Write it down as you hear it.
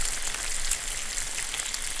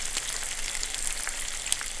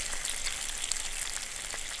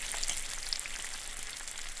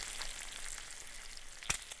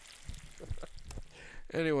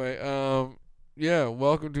Anyway, yeah,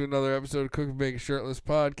 welcome to another episode of Cooking Bacon Shirtless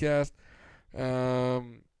Podcast.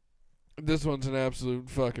 This one's an absolute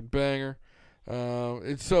fucking banger.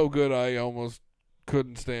 It's so good I almost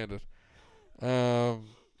couldn't stand it. But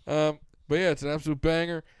yeah, it's an absolute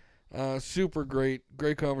banger. Super great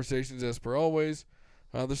conversations as per always.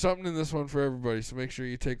 There's something in this one for everybody, so make sure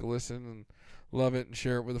you take a listen and love it and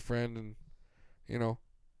share it with a friend, and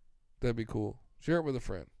that'd be cool. Share it with a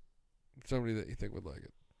friend, somebody that you think would like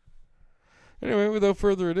it. Anyway, without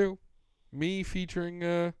further ado, me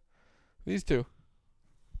featuring these two.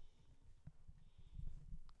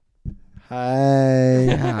 Hi.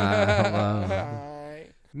 Hello. Hi.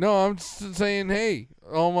 No, I'm just saying, hey,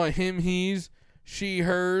 all my him, he's, she,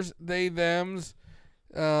 hers, they, thems,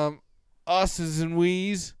 us's and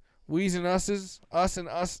we's and us's, us and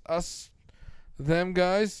us, them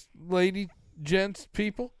guys, lady, gents,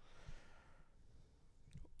 people.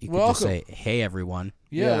 You could just say, hey, everyone.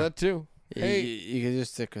 Yeah, that too. Hey. You can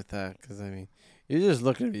just stick with that, because, I mean, you're just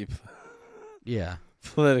looking to be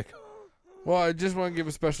political. Well, I just want to give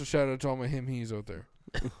a special shout out to all my him, he's out there.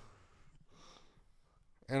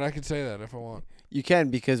 And I can say that if I want. You can,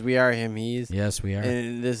 because we are him, he's. Yes, we are.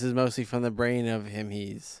 And this is mostly from the brain of him,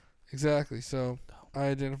 he's. Exactly. So I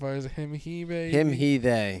identify as a him, he, baby. Him, he,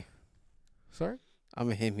 they. Sorry? I'm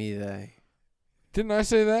a him, he, they. Didn't I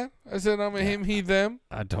say that? I said I'm a him, he, them.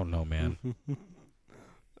 I don't know, man.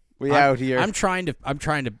 We out here. I'm trying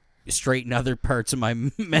to straighten other parts of my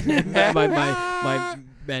my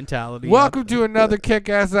mentality. Welcome to another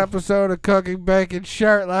kick-ass episode of Cooking Bacon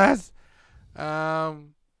Shirtless. Where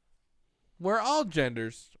all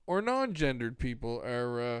genders or non-gendered people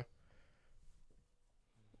are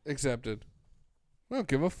accepted. I don't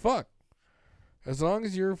give a fuck. As long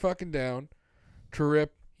as you're fucking down to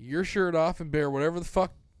rip your shirt off and bare whatever the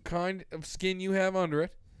fuck kind of skin you have under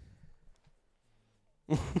it.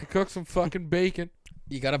 And cook some fucking bacon.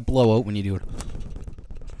 You gotta blow out when you do it.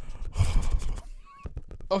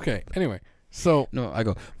 Okay, anyway. So no, I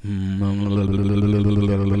go. You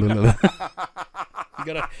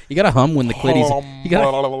gotta hum when the clitties. You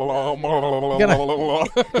gotta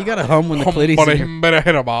hum when the clitties.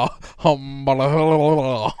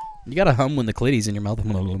 You gotta hum when the clitties in your mouth.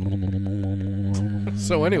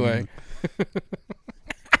 So anyway,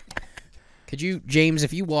 could you, James,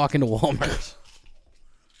 if you walk into Walmart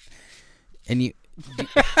and you.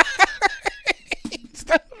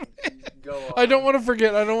 I don't want to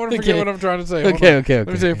forget. What I'm trying to say. Okay. Let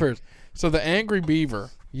me say it first. So the Angry Beaver,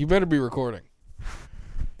 you better be recording.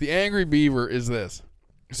 The Angry Beaver is this.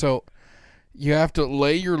 So you have to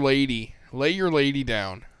lay your lady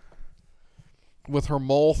down with her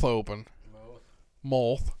mouth open.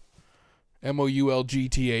 Mouth.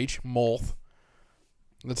 MOULGTH. Mouth.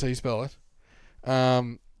 That's how you spell it.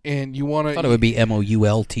 And you want to. I thought it would be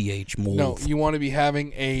MOULTH. No, you want to be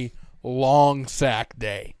having a long sack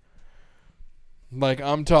day. Like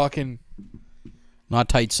I'm talking. Not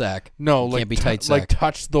tight sack. No, can't be tight sack. Like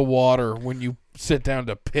touch the water when you sit down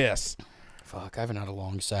to piss. Fuck, I haven't had a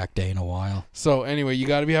long sack day in a while. So anyway, you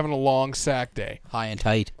got to be having a long sack day. High and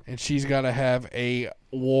tight. And she's got to have a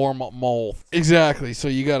warm mouth. Exactly. So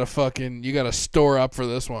you got to store up for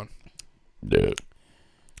this one. Yeah.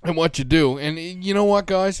 And what you do, and you know what,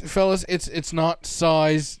 guys, fellas, it's not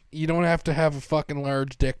size. You don't have to have a fucking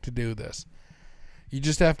large dick to do this. You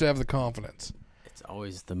just have to have the confidence. It's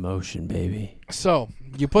always the motion, baby. So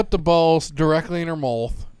you put the balls directly in her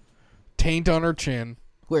mouth, taint on her chin.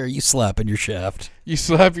 Where are you slapping your shaft? You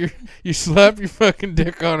slap your fucking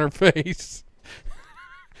dick on her face.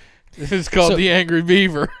 It's called the Angry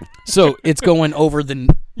Beaver. So it's going over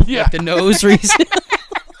the like the nose reason.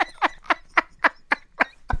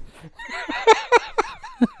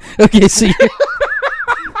 Okay,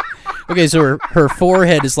 so her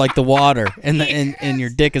forehead is like the water, and your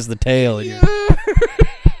dick is the tail, and you're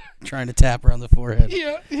trying to tap her on the forehead.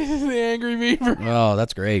 Yeah, the Angry Beaver. Oh,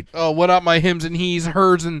 that's great. Oh, what up, my hims and he's,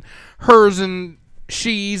 hers and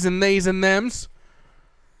she's and theys and thems?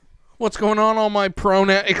 What's going on? All my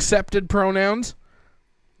accepted pronouns.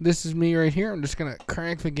 This is me right here. I'm just gonna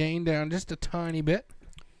crank the gain down just a tiny bit.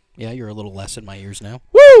 Yeah, you're a little less in my ears now.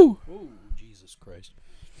 Woo! Oh, Jesus Christ.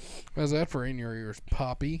 How's that for in your ears,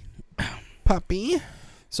 Poppy? Poppy.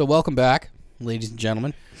 So welcome back, ladies and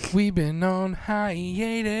gentlemen. We've been on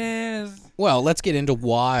hiatus. Well, let's get into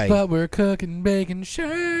why. But we're cooking bacon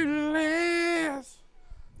shirtless.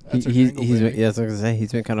 That's what I was going to say.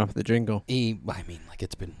 He's been cut off the jingle. Like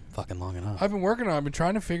it's been fucking long enough. I've been working on it. I've been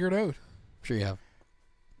trying to figure it out. I'm sure you have.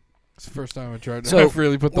 It's the first time I tried to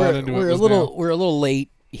really put that into it. We're a little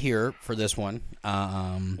late here for this one.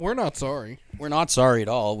 We're not sorry. We're not sorry at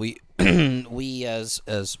all. We we as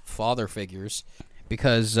father figures,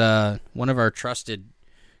 because one of our trusted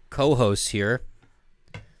co-hosts here,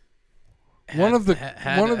 one of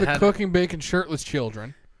the cooking, bacon, shirtless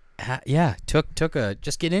children. Took a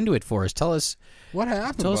just get into it for us. Tell us what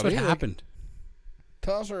happened. Tell us buddy. what happened.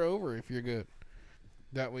 Toss her over if you're good.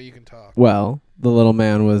 That way you can talk. Well, the little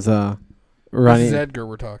man was running. This is Edgar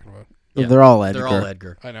we're talking about. Yeah, they're all Edgar. They're all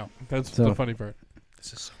Edgar. I know. That's the funny part.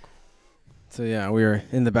 This is so cool. So yeah, we were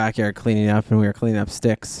in the backyard cleaning up, and we were cleaning up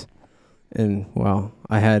sticks. And well,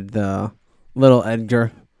 I had the little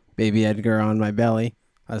Edgar, baby Edgar, on my belly.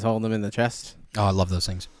 I was holding him in the chest. Oh, I love those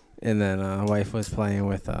things. And then wife was playing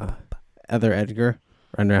with other Edgar,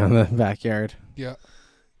 running around the backyard. Yeah.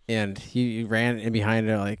 And he ran in behind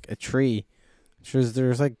like a tree. There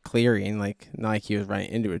was like clearing, like not like he was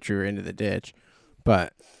running into a tree or into the ditch,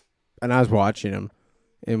 and I was watching him,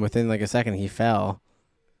 and within like a second he fell,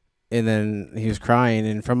 and then he was crying,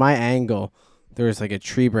 and from my angle there was like a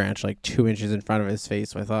tree branch like 2 inches in front of his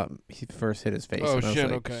face, so I thought he first hit his face. Oh, and I was shit,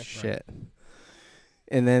 like, okay. Shit. Right.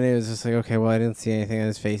 And then it was just like, okay, well, I didn't see anything on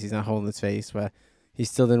his face. He's not holding his face, but he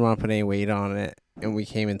still didn't want to put any weight on it, and we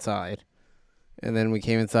came inside. And then we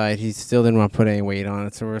came inside. He still didn't want to put any weight on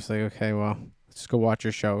it, so we're just like, okay, well, let's just go watch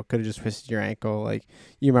your show. Could have just twisted your ankle. Like,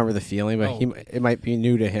 you remember the feeling, but it might be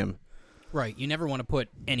new to him. Right. You never want to put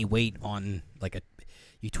any weight on, like,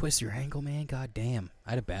 you twist your ankle, man? God damn. I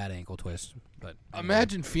had a bad ankle twist. But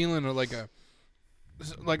imagine feeling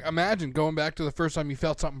imagine going back to the first time you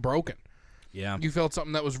felt something broken. Yeah. You felt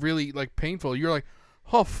something that was really, like, painful. You're like,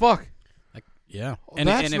 oh, fuck. Yeah.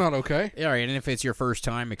 That's not okay. Yeah, right. And if it's your first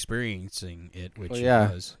time experiencing it, which it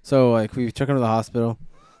was. So, like, we took him to the hospital,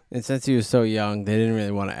 and since he was so young, they didn't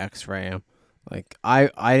really want to x-ray him. Like, I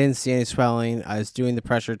didn't see any swelling. I was doing the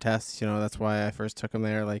pressure tests. You know, that's why I first took him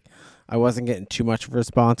there. Like, I wasn't getting too much of a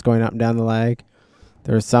response going up and down the leg.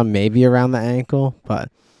 There was some maybe around the ankle,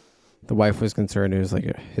 but the wife was concerned it was,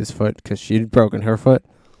 like, his foot because she'd broken her foot.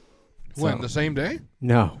 When, the same day?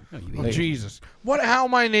 No. Jesus. How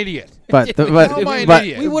am I an idiot? But we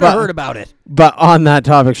would have heard about it. But on that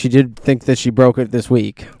topic, she did think that she broke it this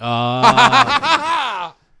week.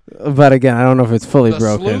 But again, I don't know if it's fully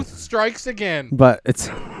broken. The sleuth strikes again. But it's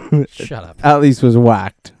shut up. At least was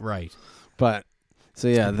whacked. Right. But so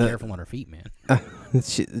yeah, be careful on her feet, man.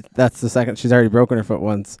 That's the second. She's already broken her foot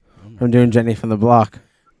once. I'm doing Jenny from the Block.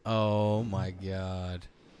 Oh my God!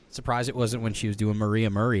 Surprised it wasn't when she was doing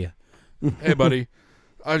Maria. Hey, buddy.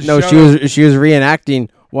 No, she was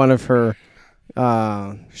reenacting one of her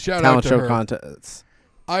talent show contests.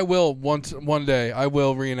 I will one day. I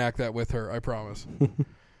will reenact that with her. I promise.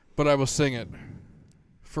 But I will sing it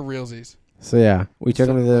for realsies. So yeah, we took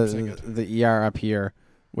him to the ER up here,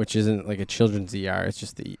 which isn't like a children's ER. It's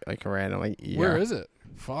just like a random like ER. Where is it?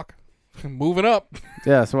 Fuck. Moving up.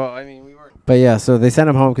 Yeah. So well, I mean, we were. But yeah, so they sent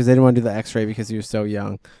him home because they didn't want to do the X-ray because he was so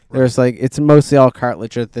young. Right. There's like it's mostly all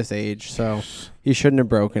cartilage at this age, so he shouldn't have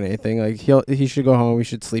broken anything. Like he should go home. We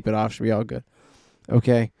should sleep it off. Should be all good.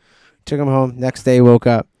 Okay. Took him home. Next day, woke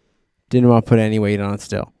up. Didn't want to put any weight on it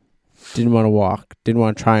still. Didn't want to walk. Didn't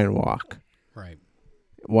want to try and walk. Right.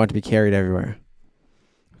 Wanted to be carried everywhere.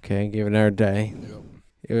 Okay. Gave it another day. Yep.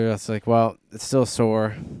 It was like, well, it's still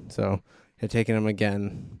sore. So had taken him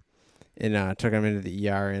again. And took him into the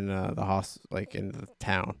ER in the hospital, like in the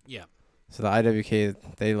town. Yeah. So the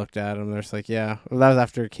IWK, they looked at him. They're just like, yeah. Well, that was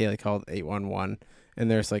after Kaylee called 811,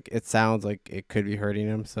 and there's like, it sounds like it could be hurting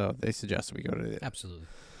him. So they suggested we go to the. Absolutely.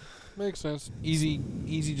 Makes sense. Easy.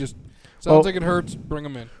 Just sounds like it hurts. Bring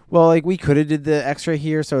him in. Well, like we could have did the X-ray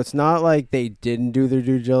here, so it's not like they didn't do their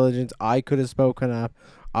due diligence. I could have spoken up.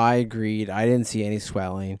 I agreed. I didn't see any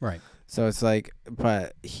swelling. Right. So it's like,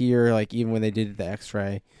 but here, like even when they did the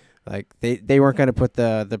X-ray. Like they weren't going to put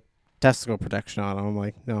the testicle protection on. I'm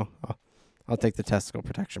like, no, I'll take the testicle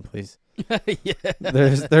protection, please. Yeah.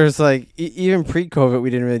 There's like even pre-COVID,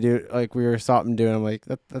 we didn't really do it. Like we were stopping doing. I'm like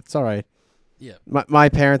that's all right. Yeah. My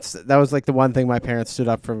parents. That was like the one thing my parents stood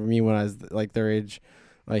up for me when I was like their age,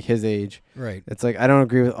 like his age. Right. It's like I don't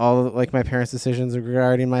agree with all of, like my parents' decisions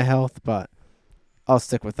regarding my health, but I'll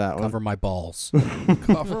stick with that one. Cover my balls.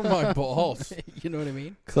 Cover my balls. You know what I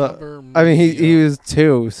mean? I mean, he was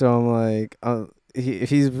 2, so I'm like,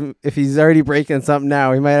 if he's already breaking something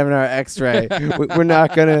now, he might have another X-ray. We're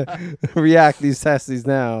not gonna react these testes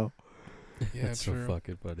now. Yeah, that's true. So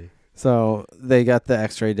fucking funny. So they got the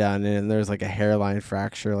X-ray done, and there's like a hairline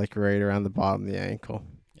fracture, like right around the bottom of the ankle.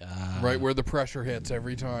 Right where the pressure hits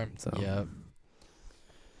every time. So yeah.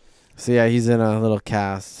 So yeah, he's in a little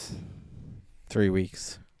cast. 3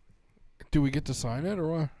 weeks. Do we get to sign it or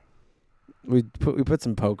what? We put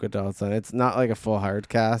some polka dots on it. It's not like a full hard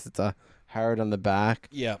cast. It's a hard on the back,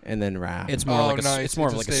 Yeah. and then wrap. It's more like nice. it's more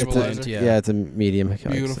It's of like a a stabilizer. splint. yeah. Yeah. It's a medium. Like,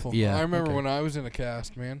 Beautiful. Yeah, I remember okay. when I was in a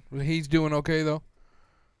cast, man. He's doing okay though.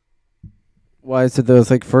 Well, I said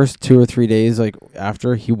those like first 2 or 3 days, like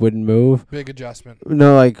after he wouldn't move. Big adjustment.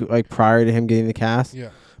 No, like prior to him getting the cast. Yeah.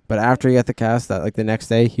 But after he got the cast, that like the next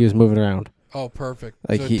day he was moving around. Oh, perfect.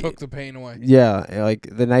 Like so he- it took the pain away. Yeah, like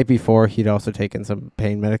the night before, he'd also taken some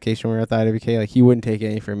pain medication. We were at the IWK. Like he wouldn't take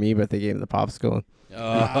any for me, but they gave him the popsicle.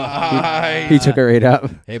 Nice. He took it right up.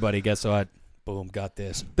 Hey, buddy, guess what? Boom, got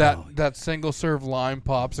this. That single serve lime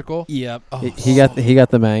popsicle. Yep. Oh. He got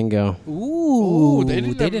the mango. Ooh, They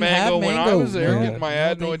didn't have mango when I was there, Yeah. getting my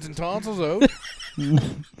adenoids and tonsils out.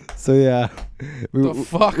 So yeah, The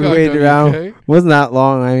fuck? we waited around. IWK? Wasn't that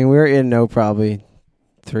long. I mean, we were in probably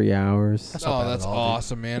 3 hours. That's not Oh, bad that's at all, dude.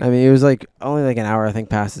 awesome, man. I mean, it was like only like an hour, I think,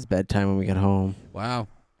 past his bedtime when we got home. Wow.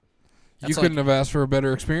 You That's couldn't have asked for a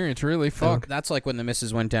better experience, really. Fuck. That's like when the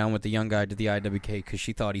missus went down with the young guy to the IWK because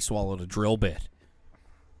she thought he swallowed a drill bit,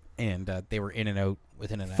 and they were in and out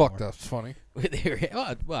within an hour. Fuck, that's funny. They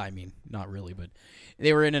were, well, I mean, not really, but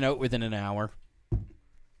they were in and out within an hour,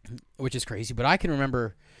 which is crazy. But I can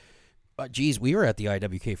remember, geez, we were at the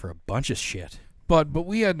IWK for a bunch of shit. But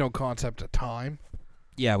we had no concept of time.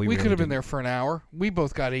 Yeah, we We really could have been didn't. there for an hour. We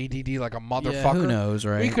both got ADD like a motherfucker. Yeah, who knows,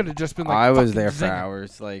 right? We could have just been like. I was fucking there for zinging.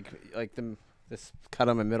 hours. Like this cut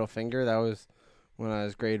on my middle finger. That was when I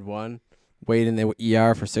was grade 1. Waited in the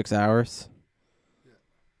ER for 6 hours.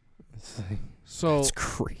 It's like- So That's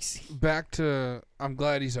crazy. back to, I'm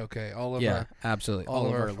glad he's okay. Yeah, absolutely. All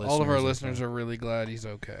of our listeners are really glad he's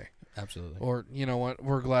okay. absolutely. Or you know what?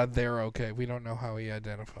 We're glad they're okay. We don't know how he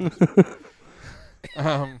identifies.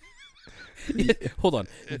 Hold on,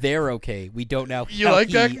 they're okay. We don't know. You how like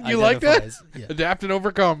he that? You like that? identifies. Yeah. Adapt and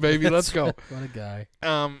overcome, baby. Let's go. What a guy.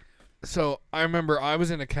 So I remember I was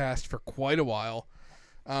in a cast for quite a while,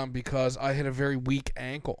 because I had a very weak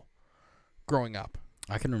ankle growing up.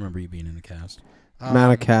 I can remember you being in a cast.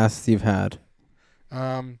 amount of casts you've had.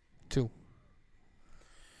 2.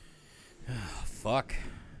 Fuck.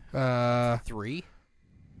 3.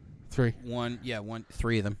 3. 1. Yeah, 1.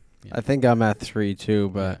 3 of them. Yeah. I think I'm at 3 too,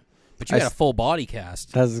 but But you I had a s- full body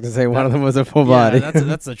cast. I was gonna say one of them was a full Yeah, body.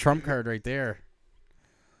 that's a trump card right there.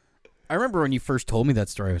 I remember when you first told me that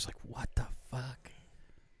story, I was like, what the fuck?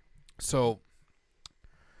 So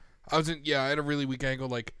I had a really weak ankle.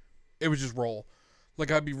 Like, it would just roll.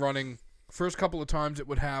 Like, I'd be running. First couple of times it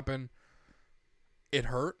would happen, it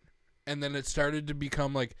hurt. And then it started to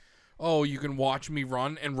become like, oh, you can watch me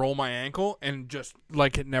run and roll my ankle and just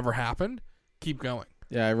like it never happened. Keep going.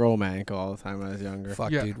 Yeah, I roll my ankle all the time when I was younger.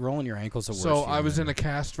 Fuck, Yeah. dude. Rolling your ankle's the worst. So I feeling was in ever. a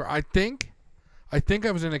cast for, I think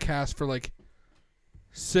I was in a cast for like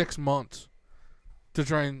 6 months to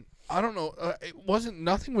try and, I don't know.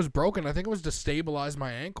 Nothing was broken. I think it was to stabilize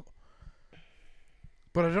my ankle.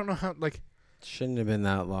 But I don't know how, like, Shouldn't have been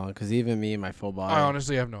that long because even me, my full body, I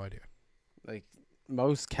honestly have no idea. like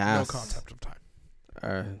most No casts, concept of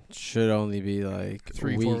time. should only be like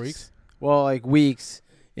 3, weeks. 4 weeks? Well, like weeks,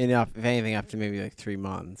 and if anything, after maybe like 3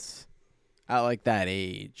 months, at like that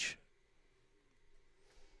age,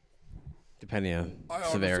 depending on I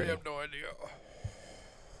severity. honestly have no idea.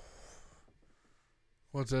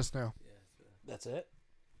 What's this now? That's it.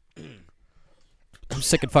 I'm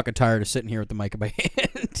sick and fucking tired of sitting here with the mic in my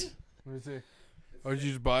hand. Let me see. Oh, did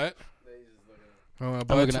you just buy it? Oh, I'm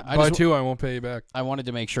buy, looking t- at- I buy just- 2, I won't pay you back. I wanted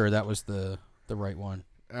to make sure that was the right one.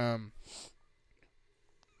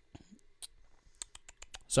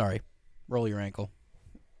 Sorry. Roll your ankle.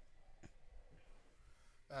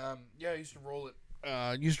 Yeah, I used to roll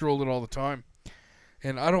it. Used to roll it all the time.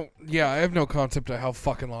 And I have no concept of how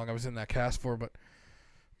fucking long I was in that cast for, but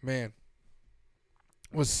man,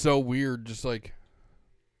 it was so weird. Just like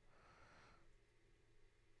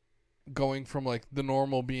going from like the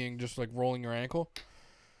normal being just like rolling your ankle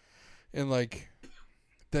and like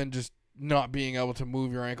then just not being able to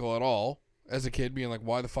move your ankle at all as a kid, being like,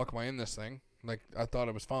 why the fuck am I in this thing? Like, I thought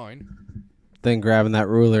it was fine. Then grabbing that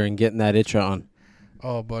ruler and getting that itch on.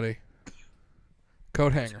 Oh, buddy.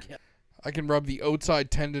 Coat hanger. I can rub the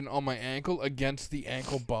outside tendon on my ankle against the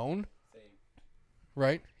ankle bone.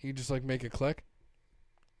 Right? You just like make it click.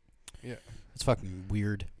 Yeah. It's fucking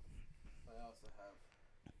weird.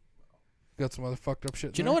 Got some other fucked up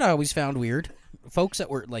shit. Do you know what I always found weird? Folks that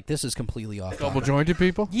were like, this is completely off. Double topic. jointed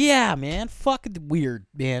people? Yeah, man. Fucking weird,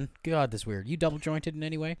 man. God, that's weird. You double jointed in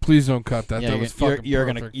any way? Please don't cut that. Yeah, That was fucking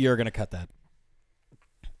perfect. you're gonna cut that.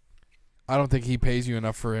 I don't think he pays you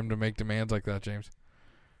enough for him to make demands like that, James.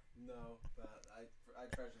 No, but I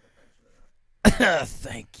treasure the friendship.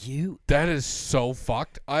 Thank you. That is so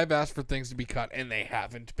fucked. I've asked for things to be cut and they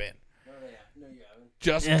haven't been. No, you haven't.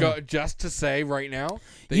 just to say right now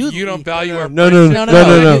that you don't value our No.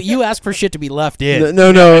 friendship. You ask for shit to be left in.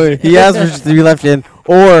 No. He asked for it to be left in,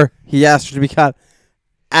 or he asked for it to be cut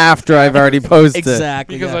after I've already posted.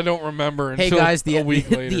 Exactly. Because I don't remember Hey until guys, a week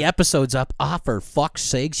later. the episode's up. For fuck's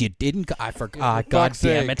sakes, you didn't. I forgot. God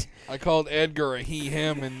damn it. I called Edgar a he,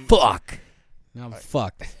 him, and Fuck. I'm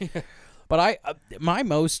fucked. But my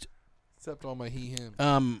most except all my he,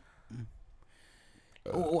 him.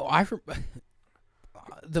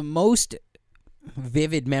 The most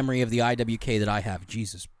vivid memory of the IWK that I have,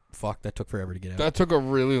 Jesus fuck, that took forever to get out. That took a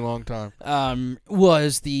really long time.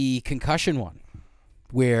 Was the concussion one,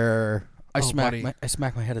 where I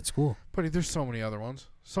smacked my head at school. Buddy, there's so many other ones.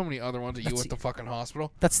 So many other ones that you at the fucking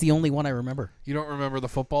hospital. That's the only one I remember. You don't remember the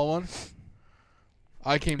football one?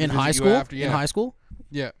 I came to In visit high you school. after. Yeah. In high school.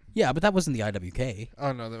 Yeah. Yeah, but that wasn't the IWK.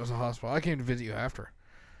 Oh no, that was a hospital. I came to visit you after.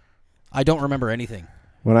 I don't remember anything.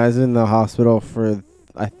 When I was in the hospital for,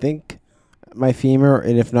 I think, my femur,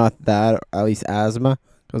 and if not that, at least asthma.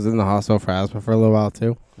 I was in the hospital for asthma for a little while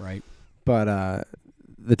too. Right. But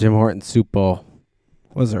the Tim Hortons Soup Bowl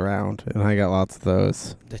was around, and I got lots of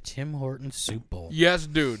those. The Tim Hortons Soup Bowl. Yes,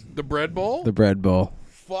 dude. The bread bowl? The bread bowl.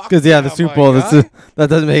 Fuck Because, the Soup Bowl, that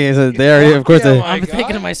doesn't make any sense. They already, of course, yeah, they... I'm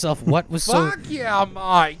thinking to myself, what was Fuck yeah,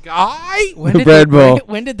 my guy. When The did bread bowl.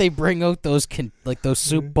 When did they bring out those those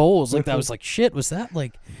soup bowls? Like that was like shit. Was that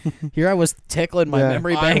like? Here I was tickling my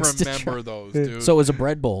memory I banks. remember those, dude. So it was a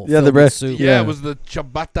bread bowl. Yeah, the filled bread- with soup. yeah, yeah. it was the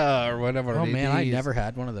ciabatta or whatever. Oh it man, I is. never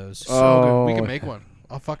had one of those. So good. We Oh. can make one.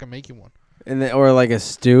 I'll fucking make you one. And or like a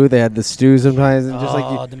stew. They had the stew sometimes, and just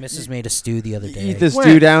like the missus made a stew the other you day. eat the When?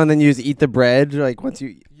 stew down, and then you just eat the bread. Like once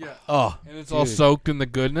you... Yeah. Oh, And it's all dude. soaked in the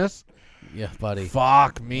goodness. Yeah, buddy.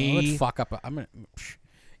 Fuck Let's me. fuck up. I'm gonna.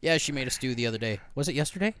 Yeah, she made a stew the other day. Was it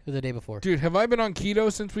yesterday or the day before? Dude, have I been on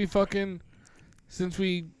keto since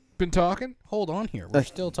we been talking? Hold on here. We're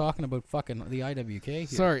still talking about fucking the IWK here.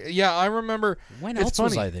 Sorry. Yeah, I remember. When It's else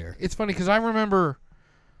was funny. I there? It's funny because I remember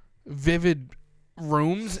vivid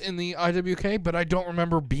rooms in the IWK, but I don't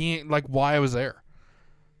remember being like why I was there.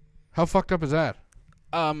 How fucked up is that?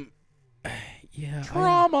 Yeah. I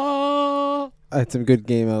Trauma. had some good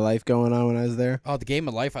game of life going on when I was there. Oh, the Game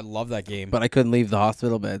of Life. I love that game. But I couldn't leave the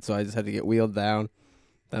hospital bed, so I just had to get wheeled down,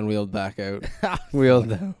 then wheeled back out. Wheeled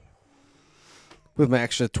down. With my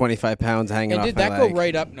extra 25 pounds hanging And off did my that leg. go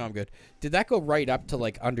right up? No, I'm good. Did that go right up to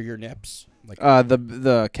like under your nips? Like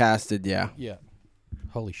The casted, yeah. yeah.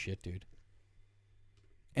 Holy shit, dude.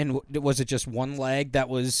 And was it just one leg that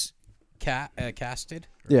was casted?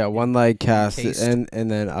 Yeah, one leg casted Encased. and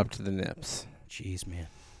then up to the nips. Jeez, man.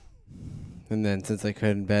 And then since I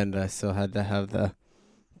couldn't bend, I still had to have the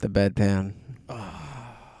bedpan.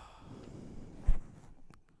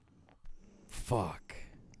 Fuck.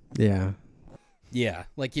 Yeah. Yeah,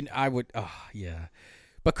 like I would. Oh, yeah.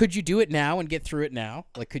 But could you do it now and get through it now?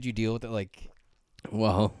 Like, could you deal with it? Like,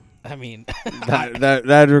 Well, I mean,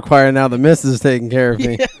 that'd require now the missus taking care of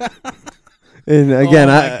me. And again,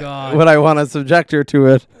 Oh my God. would I want to subject her to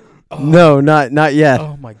it? Oh. No, not yet.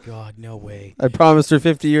 oh my God, no way, I promised her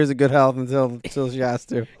 50 years of good health until she has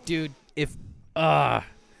to. dude. If I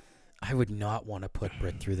would not want to put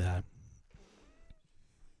Britt through that.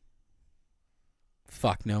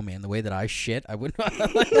 Fuck no, man. The way that I shit, I would not.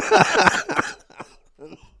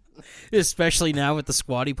 Especially now with the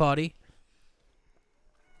squatty potty.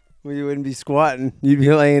 Well, you wouldn't be squatting. You'd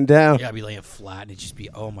be laying down. Yeah, I'd be laying flat and it'd just be,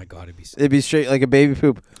 oh my God, It'd be straight like a baby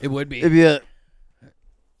poop. it would be. It'd be a...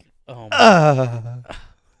 Oh my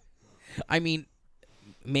I mean,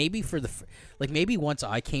 maybe for maybe once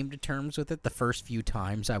I came to terms with it, the first few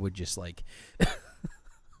times I would just like,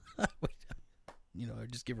 I'd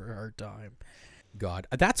just give her a hard time. God,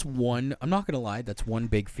 that's one. I'm not gonna lie. That's one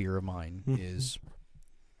big fear of mine is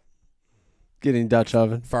Getting Dutch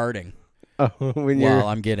oven. farting Oh, when you're... while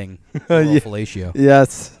I'm getting Yeah. oral fellatio.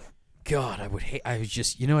 Yes. God, I would hate. I was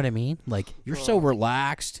just, you know what I mean? Like you're so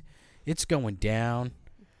relaxed, it's going down.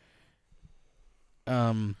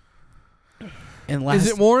 And Is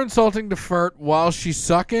it more insulting to fart while she's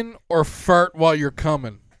sucking or fart while you're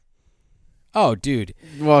coming? Oh, dude.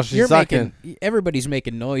 Well, she's sucking. Everybody's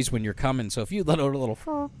making noise when you're coming, so if you let out a little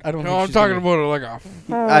fart, I don't know. No, I'm talking about it like a.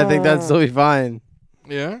 I think that'd still be fine.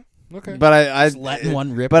 Yeah. Okay. But I just letting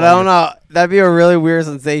one rip. But I don't know. That'd be a really weird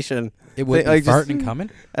sensation. It would be Like, just- farting and coming.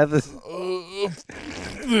 At this,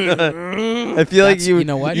 I feel like You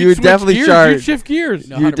know what? you would Switch definitely gears, chart. You shift gears.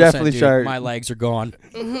 No, You 100%, definitely dude. chart. My legs are gone.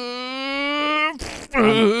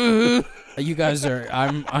 You guys are.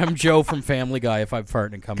 I'm Joe from Family Guy. If I'm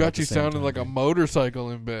farting and coming, Got at the you same sounding time, like a dude. motorcycle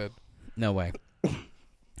in bed. No way.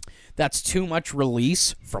 That's too much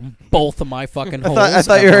release from both of my fucking holes. I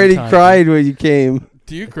thought at you one already time. cried when you came.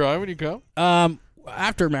 Do you cry when you come?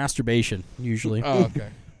 After masturbation, usually. Oh, okay.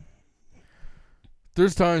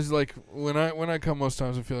 There's times like when I come, most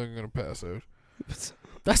times I feel like I'm gonna pass out.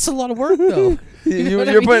 That's a lot of work, though.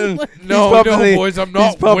 You're putting No, boys, I'm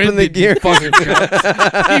not pumping the winded, gear. you fucking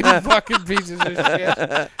cunts. You fucking pieces of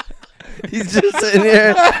shit. He's just sitting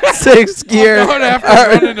here, 6th gear, I'm going after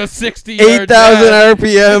running a 60-yard 8,000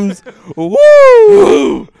 RPMs.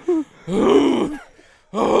 Woo!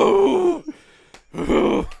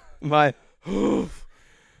 My.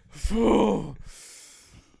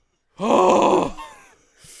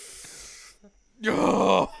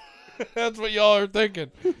 That's what y'all are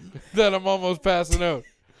thinking. That I'm almost passing out.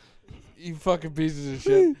 You fucking pieces of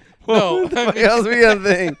shit. No, What else we gonna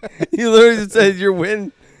think? You literally just said you're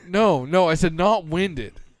winded. No, I said not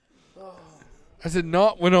winded. I said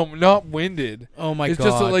not when I'm not winded. Oh my It's God.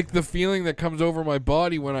 just like the feeling that comes over my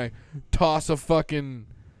body when I toss a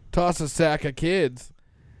sack of kids.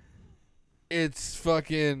 It's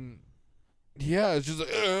fucking, yeah, it's just like,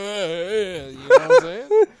 you know what I'm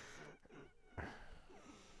saying?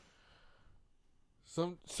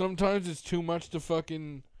 Sometimes it's too much to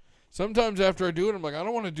fucking, sometimes after I do it, I'm like, I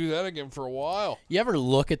don't want to do that again for a while. You ever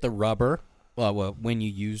look at the rubber? Well, when you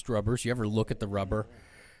used rubbers, you ever look at the rubber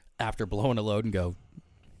after blowing a load and go,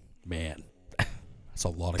 man, that's a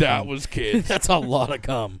lot of cum. That was kids. That's a lot of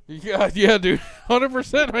cum. Yeah, dude.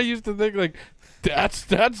 100%. I used to think like,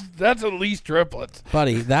 that's at least triplets.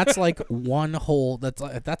 Buddy, that's like one whole,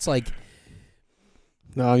 that's like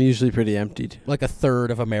No, I'm usually pretty emptied. a third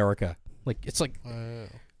of America. Like, it's like,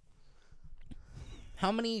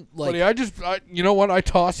 how many, like, Buddy, you know what? I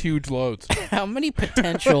toss huge loads. how many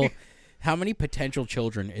potential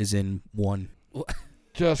children is in one?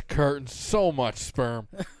 Just curtains. So much sperm.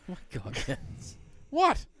 Oh my God. Yes.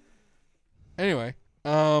 What? Anyway,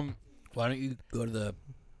 Why don't you go to the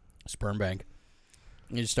sperm bank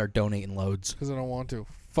and just start donating loads? because I don't want to.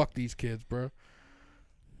 Fuck these kids, bro.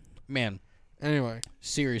 Man, Anyway,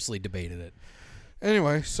 seriously debated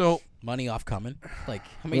it. so Money off coming. Like,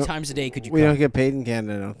 how many Well, times a day could you We come? don't get paid in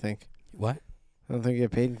Canada, I don't think. What? I don't think you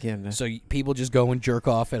get paid in Canada. So people just go and jerk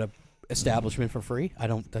off at a establishment for free? I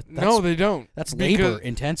don't. That's, no, they don't. That's Because labor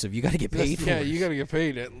intensive. You got to get paid for Yeah, it. you got to get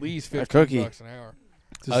paid at least A $15 cookie. an hour.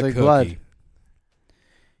 Just A like cookie. blood.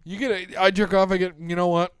 I jerk off. I get. You know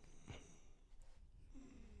what?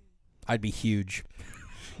 I'd be huge.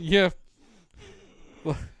 Yeah.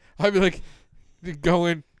 Well, I'd be like, go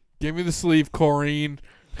in, give me the sleeve, Corrine.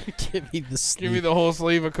 Give me the sleeve. Give me the whole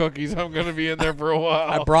sleeve of cookies. I'm gonna be in there for a while.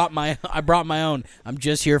 I brought my own. I'm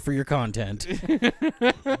just here for your content.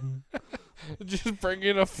 Just bring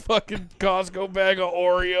in a fucking Costco bag of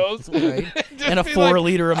Oreos. Right. Just And a be 4 like,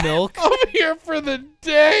 liter of milk. I'm here for the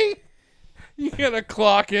day. You gotta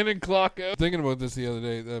clock in and clock out. Thinking about this the other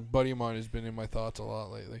day, a buddy of mine has been in my thoughts a lot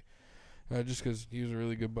lately. Just because he was a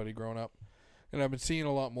really good buddy growing up. And I've been seeing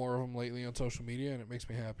a lot more of him lately on social media, and it makes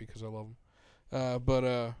me happy because I love him.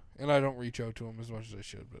 And I don't reach out to him as much as I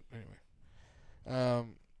should, but anyway.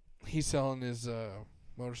 He's selling his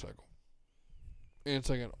motorcycle. And it's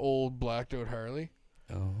like an old blacked out Harley.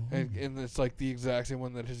 Oh. And it's like the exact same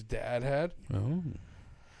one that his dad had. Oh.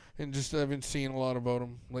 And just I've been seeing a lot about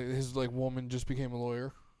him. Like his woman just became a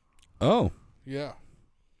lawyer. Oh. Yeah.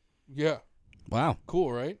 Yeah. Wow.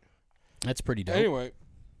 Cool, right? That's pretty dope. Anyway.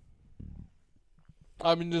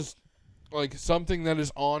 I mean, just like something that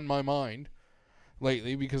is on my mind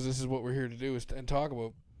lately, because this is what we're here to do and talk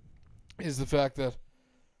about, is the fact that,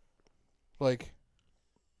 like,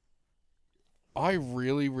 I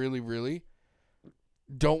really, really, really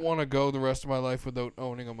don't want to go the rest of my life without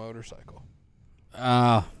owning a motorcycle.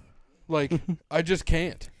 Like, I just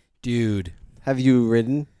can't. Dude. Have you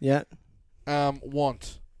ridden yet?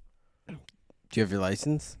 Once. Do you have your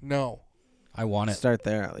license? No. I want it. Start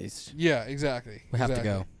there at least. Yeah, exactly. We have to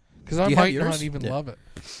go. Because I Do you have might yours? not even Yeah. love it.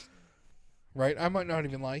 Right? I might not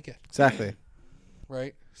even like it. Exactly.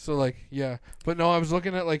 Right? So, like, yeah. But no, I was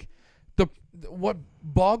looking at, like, what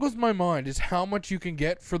boggles my mind is how much you can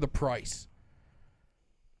get for the price.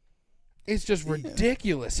 It's just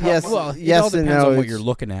ridiculous. How Yes. much- Well, Yes it all and depends no, on what it's- you're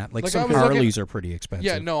looking at. Like Like, some I was looking- Harleys are pretty expensive.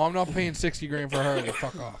 Yeah, no, I'm not paying $60,000 for a Harley.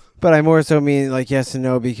 Fuck off. But I more so mean like yes and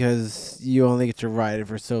no because you only get to ride it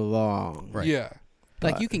for so long. Right. Yeah.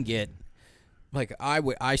 Like you can get, like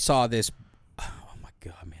I saw this. Oh my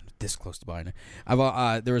god, man! This close to buying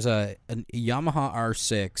it. There was a Yamaha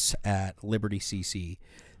R6 at Liberty CC.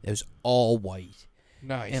 It was all white,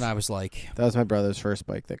 Nice. and I was like, That was my brother's first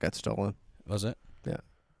bike that got stolen. was it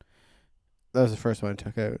That was the first one I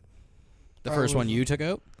took out. the first one you took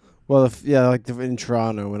out? Well, in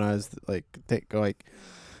Toronto when I was like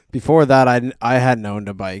Before that, I hadn't owned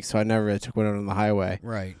a bike, so I never took one out on the highway.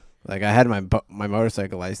 Right. Like, I had my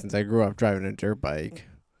motorcycle license. I grew up driving a dirt bike.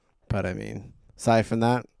 But, I mean, aside from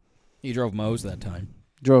that, You drove Moe's that time.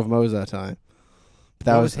 drove Moe's that time. But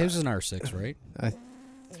that was his was an R6, right?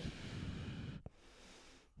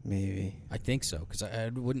 maybe. I think so, because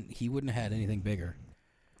he wouldn't have had anything bigger.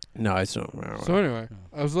 No, I don't remember. So anyway,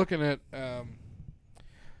 I was looking at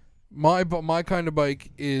my kind of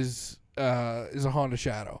bike is a Honda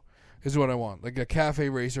Shadow, is what I want, like a cafe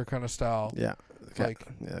racer kind of style. Yeah. Like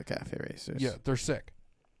the cafe racers. yeah, they're sick.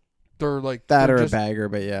 They're like That they're or a just, bagger,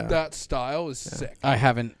 but yeah. that style is sick. I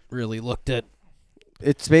haven't really looked at.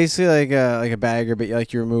 It's basically like a bagger, but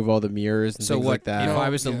like you remove all the mirrors and So things what like that. if No, I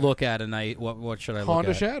was to yeah. look at a night? What should I look Honda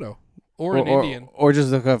at? Shadow or an Indian. Or just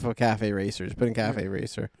look up for cafe racers. Put in cafe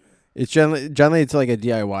racer. It's generally it's like a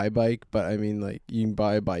DIY bike, but I mean like you can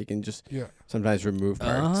buy a bike and just sometimes remove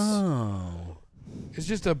parts. Oh. It's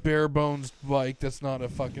just a bare bones bike that's not a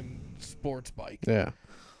fucking sports bike. Yeah.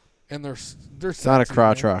 And they're It's not a sexy,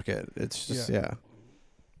 crotch man. rocket. It's just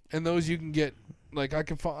And those you can get like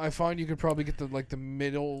I find you could probably get the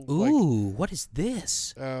middle. Ooh, what is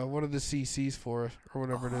this? What are the CCs for it or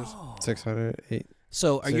whatever it is? 600, 8.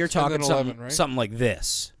 So you're and talking then 11, right? something like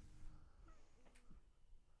this?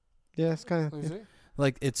 Yeah, it's kind Let me of. see.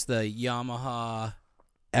 Like it's the Yamaha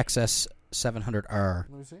XS 700R.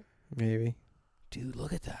 Let me see. Maybe. Dude,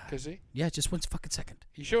 look at that. Can you see? Yeah, just 1 fucking second.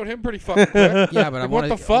 You showed him pretty fucking quick. Yeah, but I What want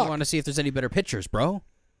the fuck? to see if there's any better pictures, bro.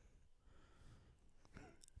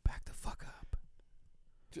 Back the fuck up.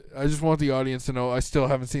 I just want the audience to know I still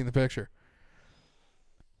haven't seen the picture.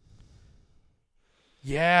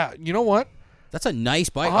 Yeah, you know what? That's a nice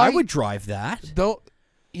bike. I would drive that. Though,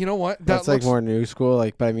 you know what? That's like more new school.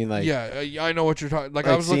 Like, but I mean, like. Yeah, I know what you're talking. Like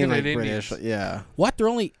like I was looking seeing, at like, Indians. British. Yeah. What? They're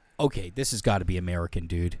only okay. This has got to be American,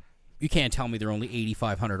 dude. You can't tell me they're only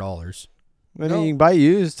 $8,500. I No. mean, you can buy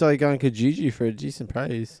used like on Kijiji for a decent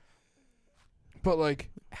price. But like,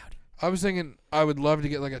 I was thinking I would love to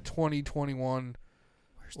get like a 2021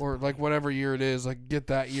 or like whatever year it is. Like get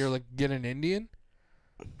that year. Like get an Indian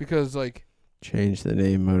because like Change the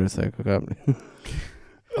name motorcycle company.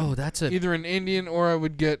 Oh, that's a either an Indian or I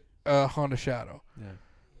would get a Honda Shadow. Yeah.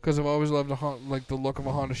 Because I've always loved like the look of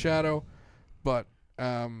a Honda Shadow, but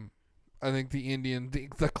I think the Indian,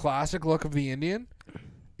 the classic look of the Indian,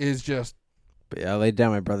 is just But yeah, I laid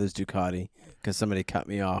down my brother's Ducati because somebody cut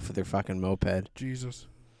me off with their fucking moped. Jesus.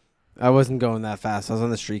 I wasn't going that fast. I was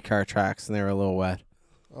on the streetcar tracks and they were a little wet.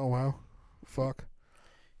 Oh wow, fuck.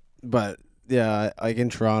 But yeah, like in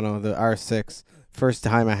Toronto, the R6, first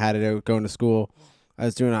time I had it out going to school, I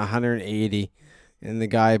was doing 180, and the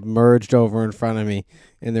guy merged over in front of me,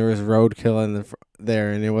 and there was roadkill in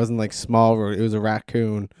there, and it wasn't like small road, it was a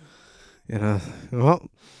raccoon. And well,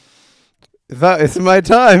 if it's my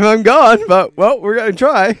time, I'm gone. But well, we're gonna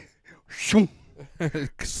try.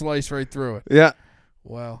 Slice right through it. Yeah.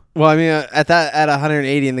 Wow. Well, I mean, at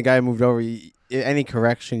 180, and the guy moved over. Any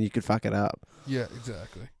correction, you could fuck it up. Yeah,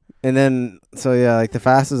 exactly. And then, so yeah, like the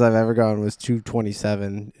fastest I've ever gone was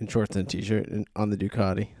 227 in shorts and t-shirt and on the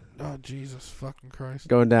Ducati, Oh Jesus, fucking Christ.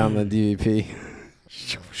 going down the DVP.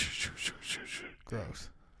 Gross.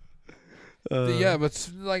 Yeah, but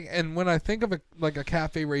like, and when I think of a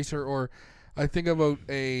cafe racer, or I think about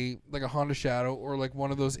a Honda Shadow, or like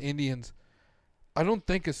one of those Indians, I don't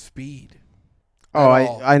think of speed. Oh, at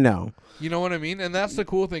all. I know. You know what I mean? And that's the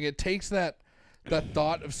cool thing. It takes that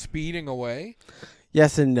thought of speeding away.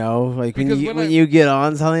 Yes and no. Like Because when you get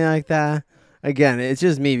on something like that, again, it's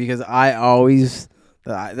just me because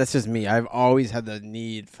that's just me. I've always had the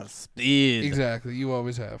need for speed. Exactly. You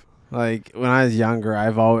always have. Like when I was younger,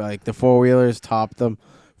 I've always like the 4-wheelers topped them.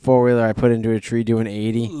 4-wheeler I put into a tree doing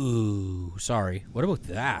 80. Ooh, sorry. What about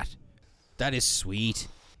that? That is sweet.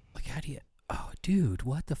 Like, how do you? Oh, dude,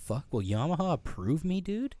 what the fuck? Will Yamaha approve me,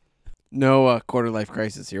 dude? No quarter life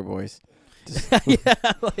crisis here, boys. Yeah,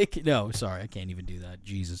 like no, sorry, I can't even do that.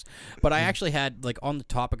 Jesus. But I actually had like on the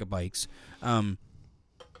topic of bikes, I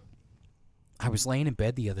was laying in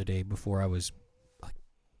bed the other day before I was like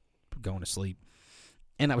going to sleep,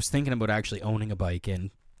 and I was thinking about actually owning a bike, and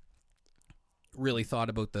really thought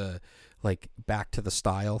about the like back to the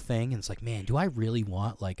style thing, and it's like, man, do I really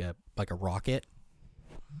want like a rocket?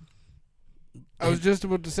 I was just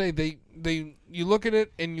about to say you look at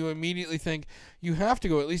it and you immediately think you have to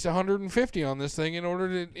go at least 150 on this thing in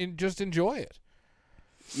order to just enjoy it.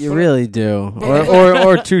 You really do,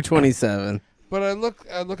 or 227. But I look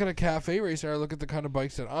at a cafe racer. I look at the kind of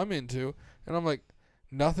bikes that I'm into, and I'm like,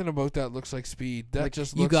 nothing about that looks like speed. That Like,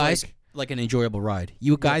 just you looks guys like an enjoyable ride.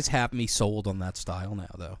 You guys have me sold on that style now,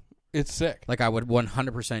 though. it's sick. Like I would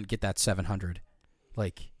 100% get that 700.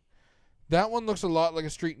 Like That one looks a lot like a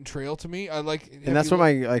street and trail to me. I like, And that's what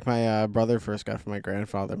my brother first got from my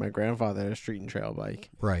grandfather. My grandfather had a street and trail bike.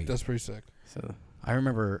 Right. That's pretty sick. So I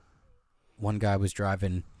remember one guy was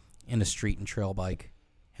driving in a street and trail bike,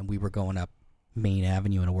 and we were going up Main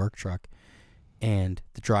Avenue in a work truck, and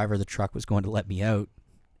the driver of the truck was going to let me out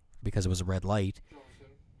because it was a red light.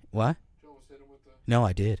 What? No,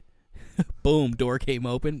 I did. Boom, door came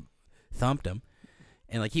open, thumped him,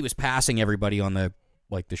 and like he was passing everybody on the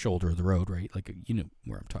shoulder of the road, right? Like, you know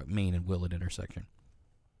where I'm talking, Main and Willett intersection.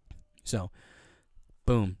 So,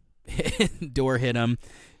 boom, door hit him,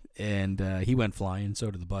 and he went flying.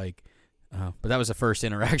 So did the bike. But that was the first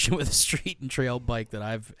interaction with a street and trail bike that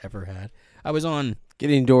I've ever had. I was on.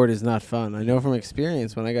 Getting doored is not fun. I know from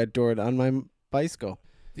experience when I got doored on my bicycle.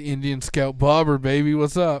 The Indian Scout Bobber, baby.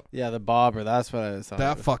 What's up? Yeah, the bobber. That's what I was talking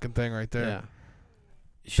That about. fucking thing right there.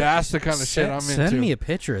 Yeah. That's the kind of shit I'm into. Send me a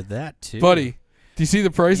picture of that, too. Buddy, do you see the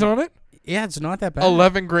price on it? Yeah, it's not that bad.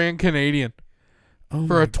 11 grand Canadian Oh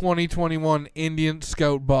for my a 2021 Indian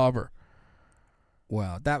Scout Bobber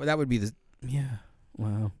Wow, that would be the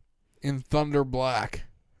wow. in Thunder Black,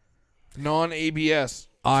 non-ABS.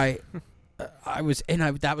 I was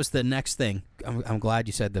that was the next thing. I'm glad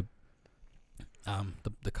you said the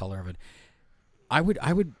color of it. I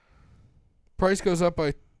would Price goes up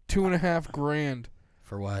by 2.5 grand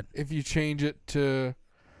for what? if you change it to,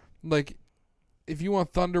 like, if you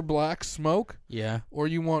want Thunder Black smoke Yeah. or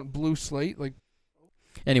you want blue slate, like.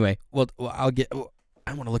 Anyway, well I'll get.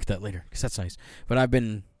 I want to look at that later because that's nice. But I've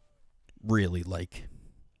been really like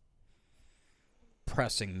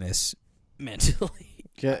pressing this mentally.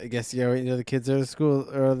 I guess you gotta wait until the kids are at school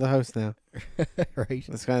or the house now. Right.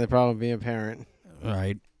 That's kind of the problem being a parent.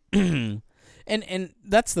 Right. And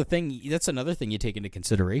that's the thing. That's another thing you take into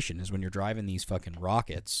consideration is when you're driving these fucking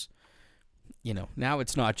rockets. You know, now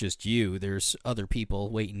it's not just you. There's other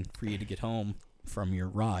people waiting for you to get home from your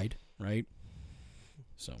ride, right?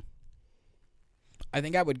 So, I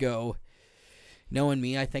think I would go, knowing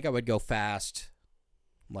me, I think I would go fast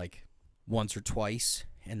like once or twice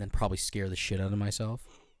and then probably scare the shit out of myself.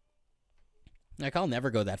 Like, I'll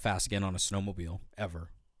never go that fast again on a snowmobile, ever.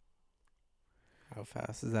 How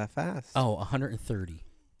fast is that fast? Oh, 130.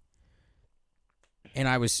 And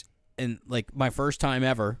I was, like, my first time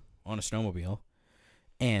ever on a snowmobile,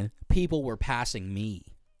 and people were passing me.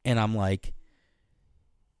 And I'm like,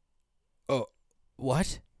 oh,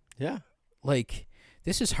 what? Yeah. Like,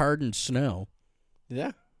 this is hardened snow,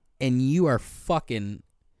 Yeah. and you are fucking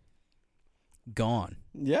gone.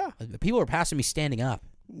 Yeah. People are passing me standing up.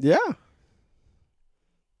 Yeah.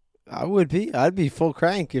 I would be. I'd be full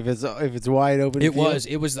crank if it's wide open. It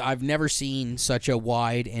field. was. I've never seen such a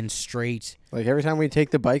wide and straight. Like every time we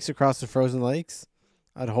take the bikes across the frozen lakes,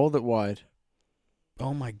 I'd hold it wide.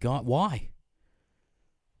 Oh my God! Why?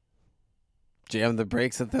 Jam the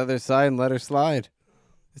brakes at the other side and let her slide.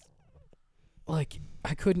 Like,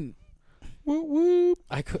 I couldn't. Whoop, whoop.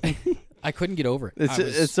 I couldn't get over it.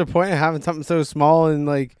 It's the point of having something so small and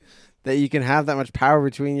like that you can have that much power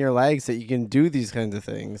between your legs that you can do these kinds of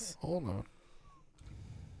things. Hold on.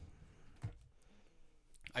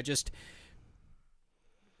 I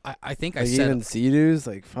think I Like said even Sea-Doos,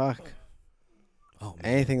 like fuck. Oh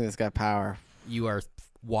man, Anything that's got power. you are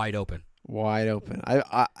wide open. Wide open.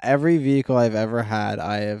 I every vehicle I've ever had,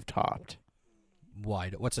 I have topped.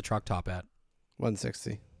 Wide. What's the truck top at?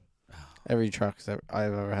 160. Every truck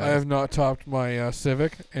I've ever had. I have not topped my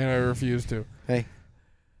Civic, and I refuse to. Hey,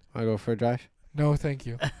 want to go for a drive? No, thank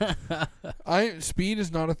you. Speed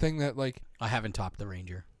is not a thing that, like, I haven't topped the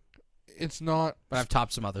Ranger, it's not. but I've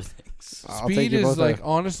topped some other things. I'll take Speed you is both like, there.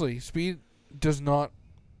 honestly, speed does not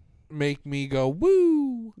make me go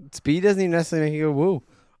woo. Speed doesn't even necessarily make you go woo.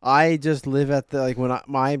 I just live at the like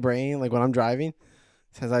my brain like when I'm driving,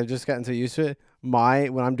 since I've just gotten so used to it.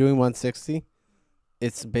 When I'm doing 160,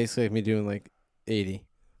 it's basically like me doing like 80.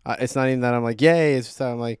 It's not even that I'm like yay. It's just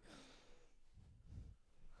that I'm like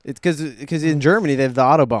it's because in Germany they have the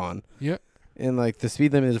Autobahn. Yeah. And like the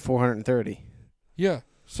speed limit is 430. Yeah.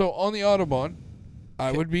 So on the Autobahn,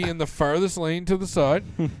 I would be in the farthest lane to the side,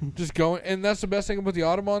 just going. And that's the best thing about the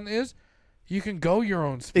Autobahn is you can go your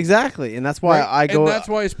own speed. Exactly, and that's why Right? I go. And that's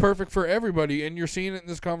why it's perfect for everybody. And you're seeing it in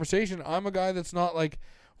this conversation. I'm a guy that's not like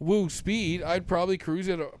woo speed. I'd probably cruise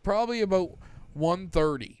at probably about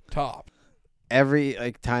 130 top. Every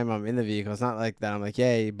like time I'm in the vehicle, it's not like that. I'm like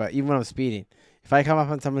yay, but even when I'm speeding, if I come up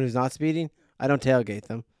on someone who's not speeding, I don't tailgate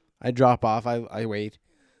them. I drop off. I wait,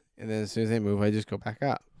 and then as soon as they move, I just go back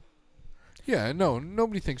up. Yeah, no,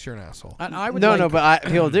 nobody thinks you're an asshole. And I would No, but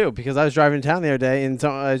people do because I was driving to town the other day and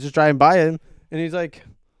I was just driving by him and he's like,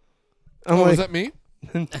 Was that me?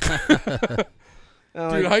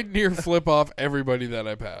 Dude, I near flip off everybody that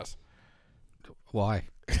I pass. Why?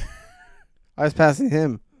 I was passing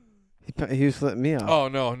him. He was flipping me off. Oh,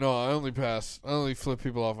 no. I only flip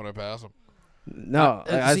people off when I pass them. No,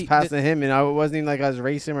 I was passing him, and I wasn't even like I was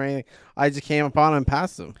racing or anything. I just came upon him and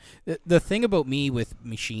passed him. The thing about me with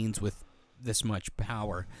machines with this much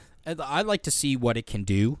power, I like to see what it can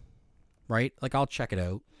do, right? Like I'll check it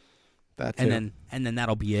out, and then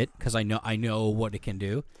that'll be it because I know what it can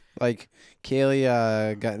do. Like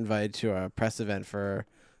Kaylee got invited to a press event for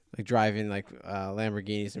like driving like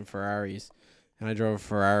Lamborghinis and Ferraris, and I drove a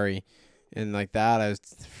Ferrari, and like that I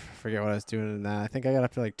forget what I was doing in that. I think I got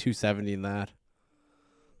up to like 270 in that.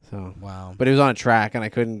 So wow, but it was on a track and I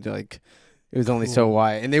couldn't like. It was only so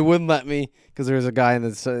wide, and they wouldn't let me because there was a guy in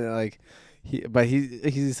the like.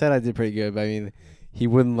 He said I did pretty good, but I mean, he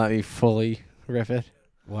wouldn't let me fully rip it.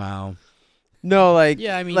 Wow. No, like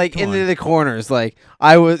yeah, I mean, like into the corners, like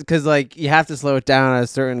I was because like you have to slow it down at a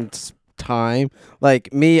certain time.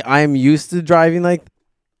 Like me, I'm used to driving like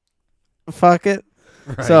fuck it,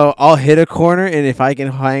 right. So I'll hit a corner, and if I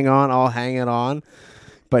can hang on, I'll hang it on.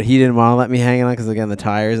 But he didn't want to let me hang on because again the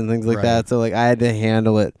tires and things like that. So like I had to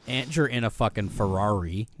handle it. And you're in a fucking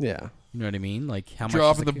Ferrari. Yeah. You know what I mean? Like how much?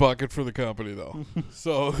 Dropping the bucket for the company though.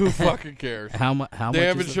 So who fucking cares? How much? They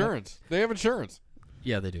have insurance. They have insurance.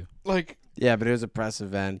 Yeah, they do. Like. Yeah, but it was a press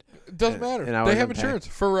event. It doesn't matter. And They have insurance.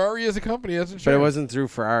 Ferrari as a company has insurance. But it wasn't through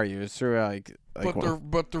Ferrari. It was through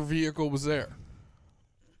but their vehicle was there.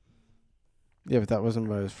 Yeah, but that wasn't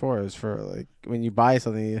what it was for. It was for like when you buy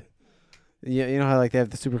something. You know how like they have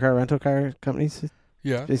the supercar rental car companies.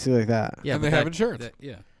 Yeah. Basically like that. Yeah, and they have insurance.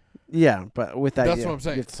 Yeah. Yeah, but with that, that's what I'm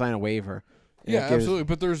saying. You have to sign a waiver. Yeah, absolutely.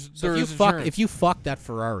 But there's insurance. If you fuck that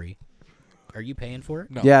Ferrari, are you paying for it?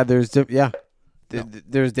 No. Yeah, there's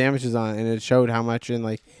damages on it, and it showed how much. And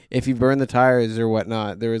like, if you burn the tires or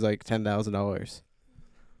whatnot, there was like $10,000.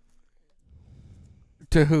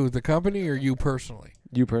 To who? The company or you personally?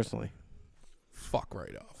 You personally. Fuck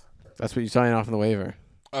right off. That's what you sign off in the waiver.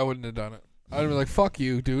 I wouldn't have done it. I'd be like, fuck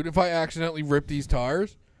you, dude. If I accidentally rip these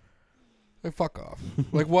tires, like fuck off.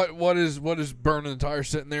 Like what is burning the tire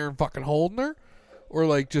sitting there and fucking holding her, or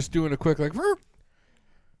like just doing a quick like. Burp?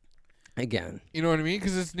 Again, you know what I mean?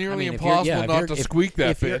 Because it's nearly impossible not to squeak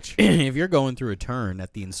that bitch. If you're going through a turn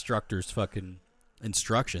at the instructor's fucking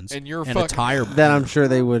instructions and you're a tire, then I'm sure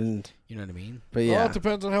they wouldn't. You know what I mean? But yeah, well, it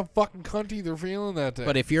depends on how fucking cunty they're feeling that day.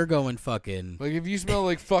 But if you're going fucking, like if you smell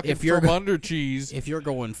like fucking from under cheese, if you're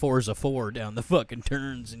going Forza 4 down the fucking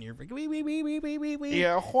turns and you're like,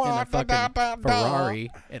 yeah, and a fucking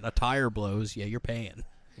Ferrari and a tire blows, yeah, you're paying.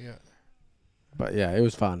 Yeah. But yeah, it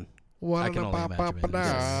was fun. I can only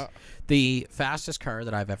imagine. The fastest car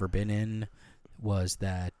that I've ever been in was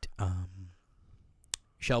that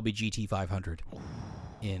Shelby GT 500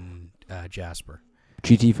 in Jasper.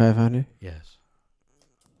 GT 500? Yes.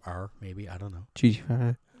 R, maybe? I don't know. GT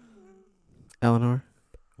 500? Eleanor?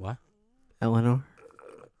 What? Eleanor?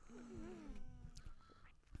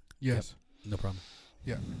 Yes. Yep. No problem.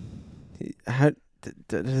 Yeah. How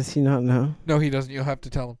does he not know? No, he doesn't. You'll have to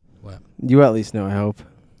tell him. What? You at least know, I hope.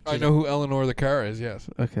 I know who Eleanor the car is, yes.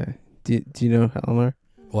 Okay. Do you know Eleanor?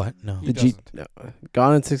 What? No. He doesn't. No.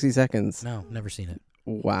 Gone in 60 Seconds. No, never seen it.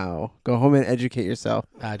 Wow. Go home and educate yourself.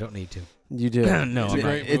 I don't need to. You do. No, it's a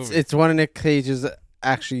great movie. It's one of Nick Cage's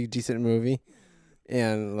actually decent movie.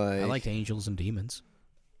 And like I liked Angels and Demons.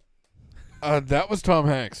 That was Tom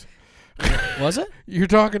Hanks. Was it? You're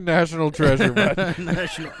talking National Treasure, but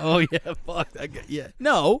National. Oh yeah, fuck. Yeah.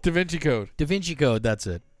 No. Da Vinci Code. Da Vinci Code. That's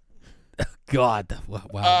it. God,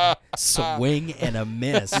 wow. Swing and a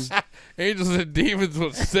miss. Angels and Demons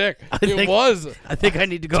was sick. It was. I think I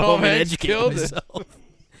need to go Tom home and Hanks educate killed myself.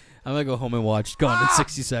 I'm going to go home and watch Gone in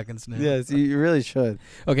 60 Seconds now. Yes, you really should.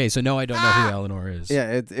 Okay, so no, I don't know who Eleanor is.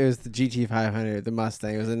 Yeah, it was the GT 500, the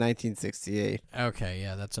Mustang. It was in 1968. Okay,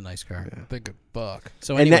 yeah, that's a nice car. Yeah. Think of buck.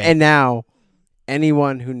 So anyway. And now,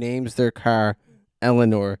 anyone who names their car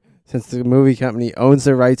Eleanor, since the movie company owns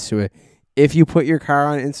the rights to it, if you put your car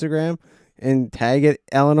on Instagram and tag it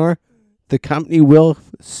Eleanor, the company will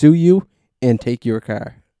sue you and take your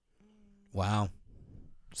car. Wow.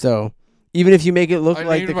 So even if you make it look I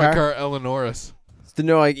like named the my car Eleanoris. So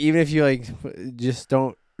no, like even if you like just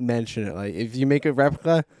don't mention it. Like if you make a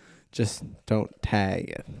replica, just don't tag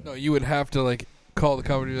it. No, you would have to like call the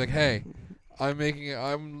company and be like, "Hey,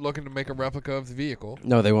 I'm looking to make a replica of the vehicle."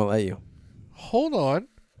 No, they won't let you. Hold on.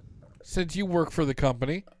 Since you work for the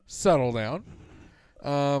company, settle down.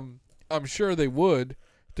 I'm sure they would,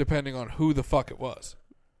 depending on who the fuck it was.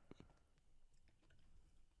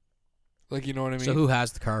 Like, you know what I mean? So who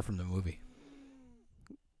has the car from the movie?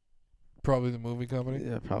 Probably the movie company.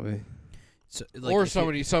 Yeah, probably. So, or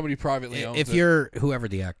somebody privately owns it. If you're whoever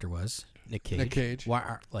the actor was, Nick Cage. Nick Cage.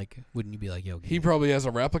 Why wouldn't you be like, yo, He probably has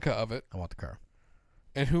a replica of it. I want the car.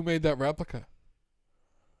 And who made that replica?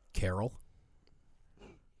 Carol.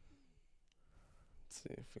 Let's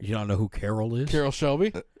see if You don't know who Carol is? Carol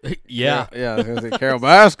Shelby? Yeah. Yeah, I was gonna say Carol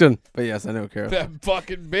Baskin, but yes, I know Carol. That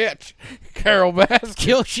fucking bitch. Carol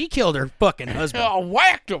Baskin. She killed her fucking husband. I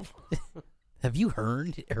whacked him. Have you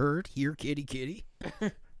heard, hear kitty kitty?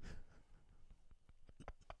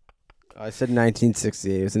 I said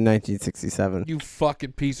 1968. It was in 1967. You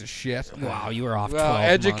fucking piece of shit. Wow, you were off 12 Well,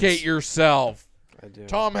 educate months. yourself. I do.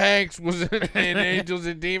 Tom Hanks was in Angels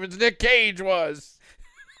and Demons. Nick Cage was.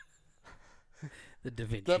 The Da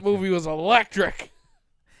Vinci That movie was electric.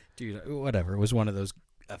 Dude, whatever. It was one of those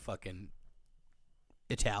fucking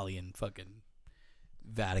Italian fucking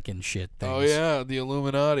Vatican shit things. Oh, yeah, the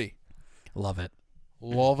Illuminati. Love it.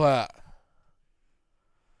 Love that.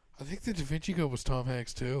 I think the Da Vinci Code was Tom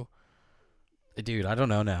Hanks, too. Dude, I don't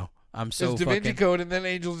know now. I'm so It's Da Vinci fucking... Code and then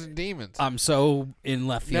Angels and Demons. I'm so in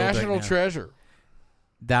left field National right now. Treasure.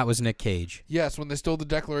 That was Nick Cage. Yes, when they stole the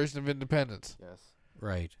Declaration of Independence. Yes.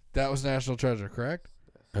 Right. That was National Treasure, correct?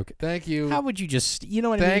 Okay. Thank you. How would you just... You know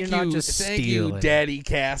what I mean? Thank You're you. not just Thank stealing. you, Daddy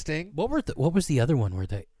Casting. What was the other one where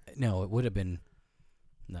they... No, it would have been...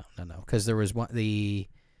 No. Because there was one... The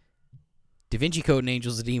Da Vinci Code and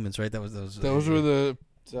Angels and Demons, right? That was those... Those were the...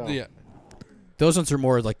 So, Yeah. Those ones are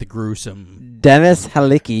more like the gruesome... Dennis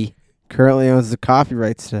Halicki currently owns the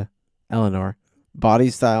copyrights to Eleanor Body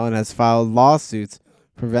Style and has filed lawsuits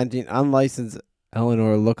preventing unlicensed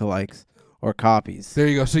Eleanor lookalikes or copies. There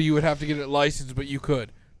you go. So you would have to get it licensed, but you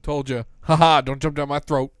could. Told you. Haha, don't jump down my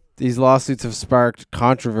throat. These lawsuits have sparked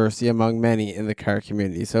controversy among many in the car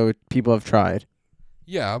community, so people have tried.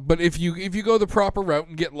 Yeah, but if you go the proper route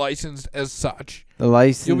and get licensed as such, The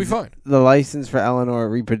license, you'll be fine. The license for Eleanor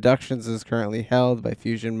Reproductions is currently held by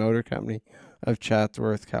Fusion Motor Company of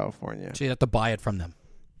Chatsworth, California. So you have to buy it from them.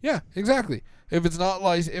 Yeah, exactly. If it's not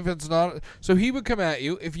so he would come at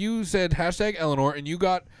you if you said hashtag Eleanor and you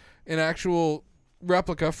got an actual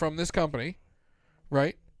replica from this company,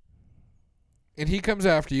 right? And he comes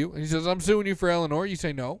after you and he says, I'm suing you for Eleanor. You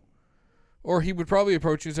say no. Or he would probably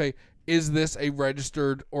approach you and say, is this a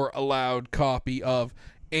registered or allowed copy of,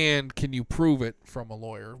 and can you prove it from a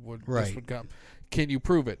lawyer? This would come. Can you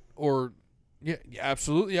prove it? Or, yeah,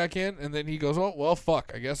 absolutely I can. And then he goes, oh, well,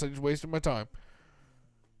 fuck. I guess I just wasted my time.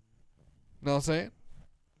 Know what I'm saying?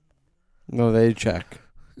 No, they check.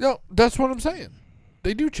 No, that's what I'm saying.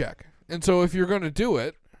 They do check. And so if you're going to do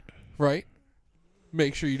it, right,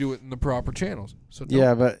 make sure you do it in the proper channels. So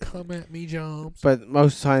don't come at me, Jones. But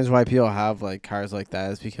most times why people have like cars like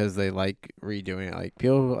that is because they like redoing it. Like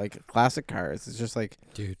people like classic cars. It's just like,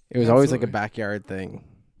 dude, it was always like a absolutely. backyard thing.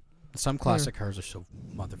 Some classic cars are so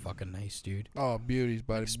motherfucking nice, dude. Oh, beauties,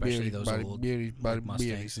 buddy. Especially beauties, those buddy, old beauties, buddy, like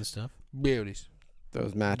Mustangs beauties. and stuff. Beauties.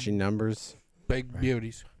 Those matching numbers. Big Right.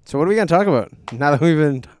 beauties. So what are we gonna talk about now that we've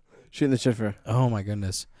been shooting the shit for? Oh my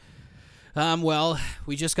goodness. Well,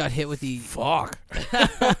 we just got hit with the Fuck.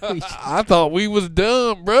 I thought we was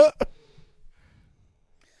done, bro.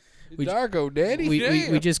 Darko, daddy.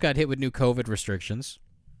 we just got hit with new COVID restrictions.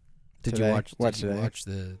 Did Today? you watch? What Did you today? watch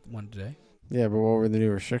the one today? Yeah, but what were the new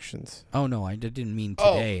restrictions? Oh no, I didn't mean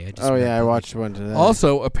Oh. today. I just Oh meant yeah, I that watched one today.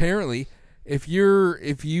 Also, apparently, if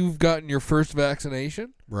you've gotten your first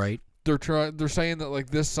vaccination, right. they're saying that like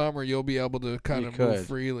this summer you'll be able to kind You of could. move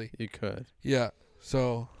freely. You could Yeah.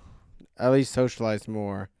 So at least socialize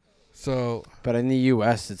more. But in the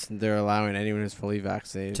U.S., they're allowing anyone who's fully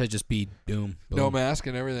vaccinated To just be doom. no boom. mask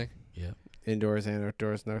and everything. Yeah. indoors and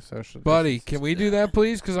outdoors, no social. Buddy, distance. can we do that,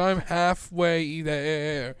 please? Because I'm halfway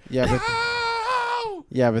there. Yeah, but Ow!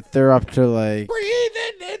 they're up to like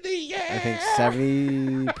Breathing in the air. I think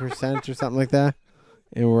 70% or something like that,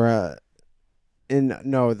 and we're at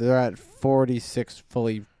they're at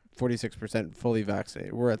 46% fully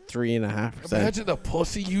vaccinated. We're at 3.5%. Imagine the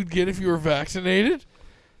pussy you'd get if you were vaccinated.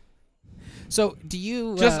 So do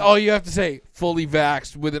you Just all you have to say, fully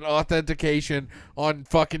vaxxed with an authentication on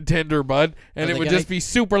fucking Tinder, bud, and Are it they would gonna- just be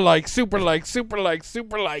super like.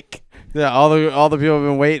 Yeah, all the people have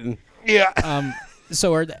been waiting. Yeah.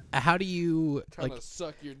 So how do you Trying like? to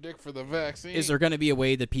suck your dick for the vaccine. Is there going to be a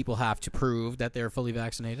way that people have to prove that they're fully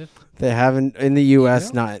vaccinated? They haven't in the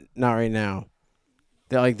U.S. Yeah. Not right now.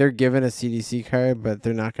 They're given a CDC card, but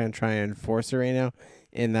they're not going to try and enforce it right now.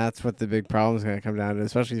 And that's what the big problem is going to come down to,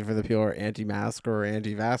 especially for the people who are anti-mask or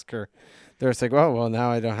anti-vaxxer. They're just like, well, now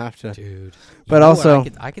I don't have to. Dude. But You know what? also-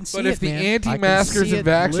 I can see But it, if the man. anti-maskers I can see and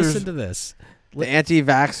it. vaxxers- Listen to this. The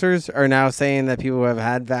anti-vaxxers are now saying that people who have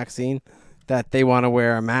had vaccine, that they want to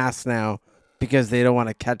wear a mask now because they don't want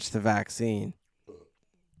to catch the vaccine.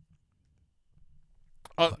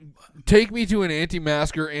 Take me to an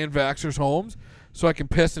anti-masker and vaxxers' homes so I can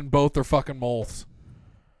piss in both their fucking mouths.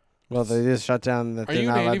 Well, they just shut down the. Are you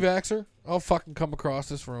an anti-vaxxer? I'll fucking come across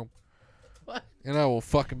this room. What? And I will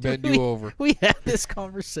fucking bend you over. We had this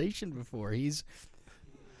conversation before. I'm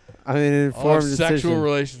in an I'll have informed sexual decision.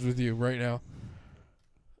 relations with you right now.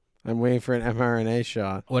 I'm waiting for an mRNA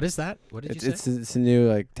shot. What is that? What did you say? It's a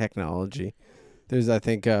new technology. There's I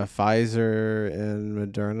think Pfizer and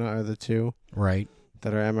Moderna are the two Right.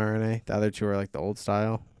 that are mRNA. The other two are the old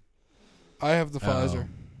style. I have the Pfizer.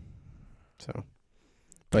 So,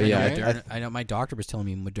 but yeah, I know my doctor was telling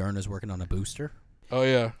me Moderna's working on a booster. Oh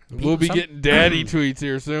yeah, we'll be getting daddy tweets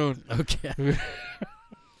here soon. Okay.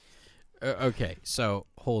 Okay, so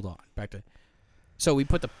hold on. Back to. So we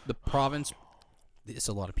put the province. It's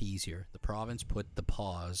a lot of P's here. The province put the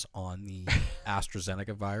pause on the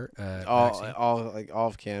AstraZeneca vaccine. all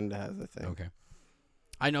of Canada has a thing. Okay.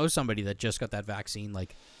 I know somebody that just got that vaccine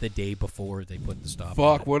the day before they put the stop. on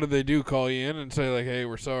Fuck, it. what did they do? Call you in and say hey,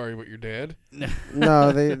 we're sorry, but you're dead?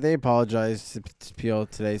 No, they apologized to people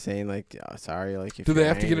today, saying sorry, if Do they you're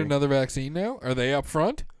have to get angry. another vaccine now? Are they up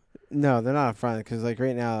front? No, they're not up front because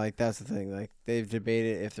right now that's the thing. They've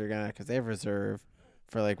debated if they're gonna because they have reserve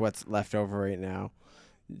for what's left over right now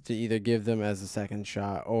to either give them as a second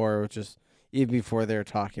shot or just even before they were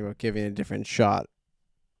talking about giving a different shot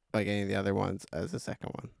like any of the other ones as a second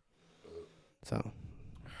one. So,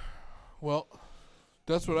 Well,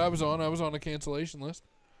 that's what I was on. I was on a cancellation list.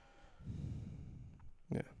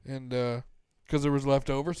 yeah. And because there was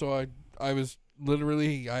leftover, so I was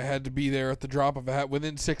literally I had to be there at the drop of a hat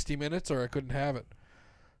within 60 minutes, or I couldn't have it.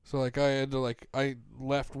 So I had to I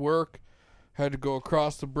left work, had to go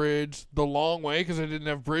across the bridge the long way because I didn't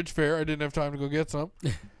have bridge fare. I didn't have time to go get some.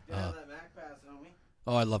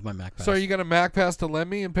 Oh, I love my Mac Pass. So are you gonna Mac Pass to lend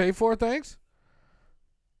me and pay for it? Thanks.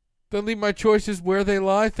 Then leave my choices where they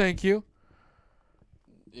lie. Thank you.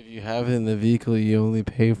 If you have it in the vehicle, you only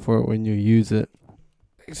pay for it when you use it.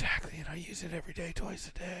 Exactly, and I use it every day, twice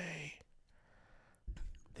a day.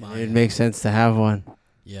 It makes sense to have one.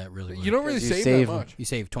 Yeah, it really would. You don't really You save save that much. You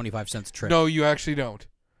save 25 cents a trip. No, you actually don't.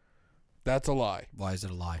 That's a lie. Why is it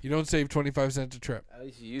a lie? You don't save 25 cents a trip. At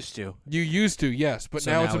least you used to. You used to, yes, but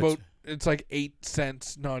So now now it's like 8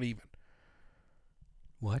 cents, not even.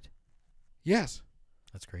 What? Yes.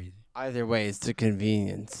 That's crazy. Either way, it's the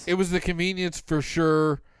convenience. It was the convenience for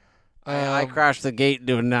sure. I crashed the gate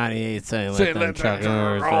doing 98 saying let them truck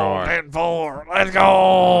roll roll. 10-4. Let's go.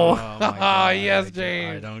 Oh, my God. Yes, I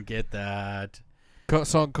James. don't get that.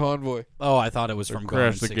 Song Convoy. Oh, I thought it was from Gone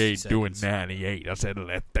in 60 Seconds. 98. I said,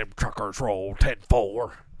 let them truckers roll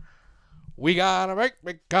 10-4. We gotta make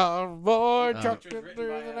me convoy trucking through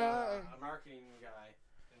the night. A marketing guy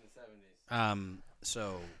in the 70s.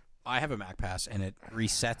 So I have a Mac Pass, and it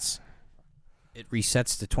resets. It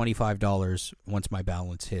resets to $25 once my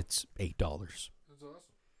balance hits $8. That's awesome.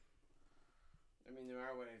 I mean, no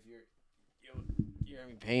matter what, if you're gonna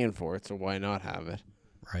be paying for it, so why not have it?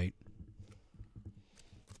 Right.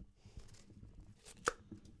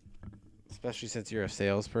 Especially since you're a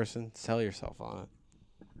salesperson, sell yourself on it.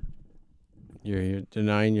 You're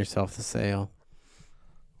denying yourself the sale.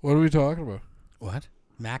 What are we talking about? What?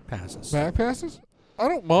 Mac Passes. Mac passes? I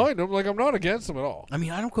don't mind them. I'm not against them at all. I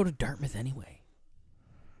mean, I don't go to Dartmouth anyway.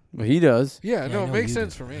 Well, he does. Yeah, I no, it know makes you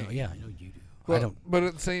sense do. for me. Yeah, I know you do. But, I don't. But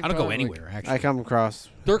at the same I time, don't go anywhere. Actually, I come across.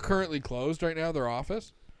 they're currently closed right now. Their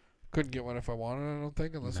office. Couldn't get one if I wanted. I don't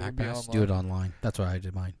think unless it Mac would be Pass. online. Do it online. That's why I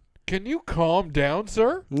did mine. Can you calm down,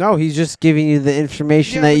 sir? No, he's just giving you the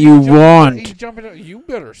information Yeah, that but you he's want. jumping out. You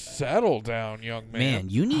better settle down, young man. Man,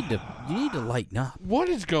 you need to lighten up. What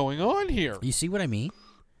is going on here? You see what I mean?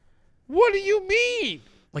 What do you mean?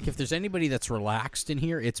 Like, if there's anybody that's relaxed in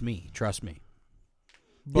here, it's me. Trust me.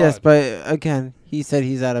 Yes, but again, he said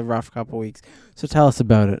he's had a rough couple weeks. So tell us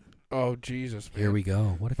about it. Oh, Jesus, man. Here we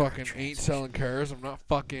go. What a Fucking great ain't transition. selling cars. I'm not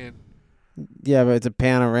fucking Yeah, but it's a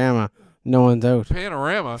panorama. No one's out.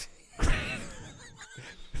 panorama.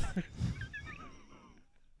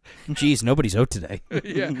 Jeez, nobody's out today.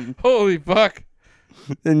 Yeah. Holy fuck.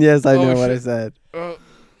 And yes, I Oh, know what I shit. said. Oh,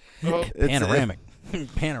 Panoramic.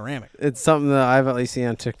 Panoramic. It's something that I've at least seen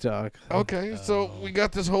on TikTok. okay, so we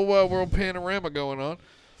got this whole world panorama going on.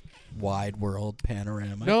 Wide world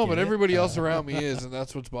panorama. No, Get but it? everybody else around me is, and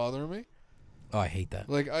that's what's bothering me. Oh, I hate that.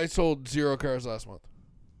 Like, I sold 0 cars last month.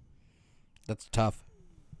 That's tough.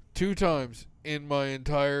 2 times in my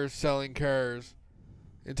entire time selling cars,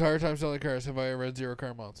 have I ever had 0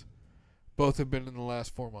 car months. Both have been in the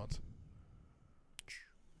last 4 months.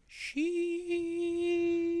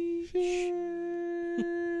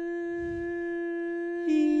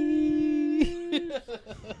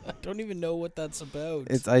 I don't even know what that's about.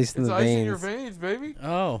 It's ice in It's the ice veins. in your veins, baby.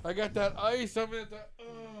 Oh. I got that ice. I'm at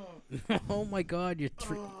the. Oh my God, you're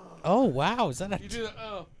Oh wow, is that a? You do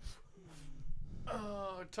the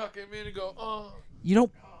tuck him in and go You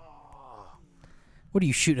don't. What do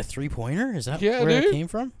you shoot a 3-pointer? Is that Yeah, where dude. that came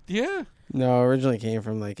from? Yeah. No, originally came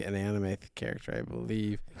from like an anime character, I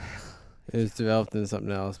believe. It was developed into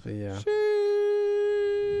something else, but yeah.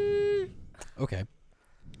 Okay.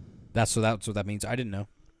 That's what that means. I didn't know.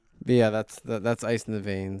 But yeah, that's ice in the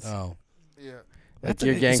veins. Oh. Yeah. Like That's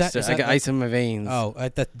you're is gangster. that I got like- ice in my veins. Oh,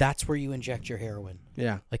 that's where you inject your heroin.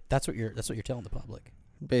 Yeah, Like that's what you're telling the public.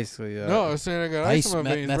 basically. No, I was saying I got ice in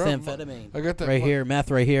my veins, bro. methamphetamine. I got that right here,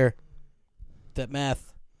 meth right here. That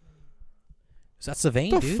meth. That's the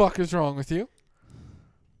vein, What the dude. fuck is wrong with you?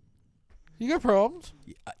 You got problems?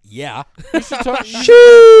 Yeah. You should talk. Sheesh.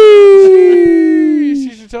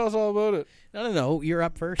 You should tell us all about it. No. You're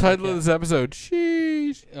up first. Title Okay. of this episode.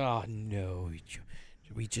 Sheesh. Oh no.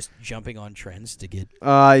 Are we just jumping on trends to get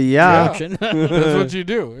Yeah. traction? That's what you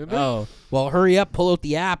do. Isn't it? Oh, well, hurry up, pull out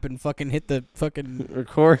the app and fucking hit the fucking.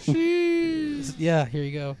 Record. Sheesh. Yeah, here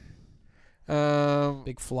you go.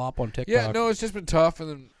 Big flop on TikTok. Yeah, no, it's just been tough. And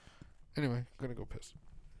then, anyway, I'm going to go piss.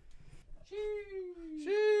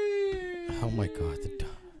 Oh my God.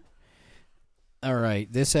 All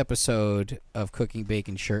right, this episode of Cooking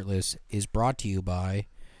Bacon Shirtless is brought to you by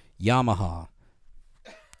Yamaha.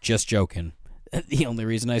 Just joking. The only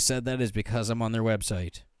reason I said that is because I'm on their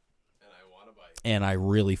website. And I want a bike. And I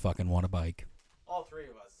really fucking want a bike. All three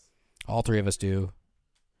of us. All three of us do.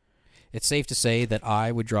 It's safe to say that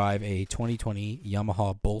I would drive a 2020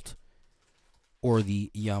 Yamaha Bolt or the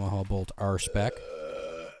Yamaha Bolt R Spec.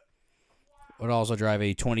 Would also drive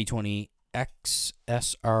a 2020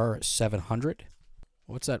 XSR 700.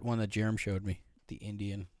 What's that one that Jerem showed me? The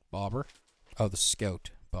Indian bobber? Oh, the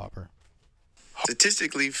Scout bobber.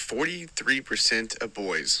 Statistically, 43% of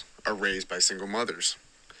boys are raised by single mothers.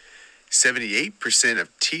 78%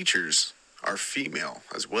 of teachers are female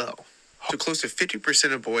as well. So close to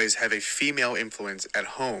 50% of boys have a female influence at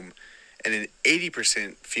home and an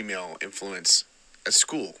 80% female influence at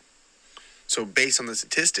school. So based on the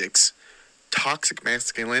statistics, toxic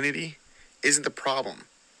masculinity isn't the problem.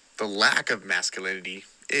 The lack of masculinity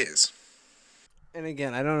is. And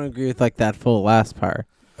again, I don't agree with like that full last part,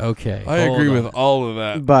 Okay. I agree with all of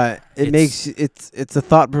that. but It's- it's a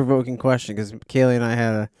thought provoking question because Kaylee and I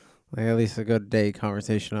had at least a good day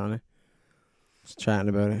conversation on it, just chatting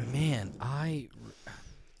about it. Man,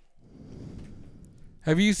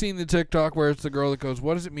 Have you seen the TikTok where it's the girl that goes,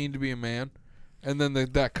 "What does it mean to be a man?" And then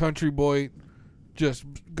that country boy just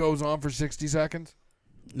goes on for 60 seconds?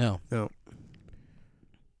 No.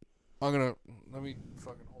 Let me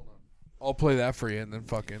fucking hold on. I'll play that for you and then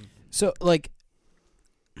fucking. So, like,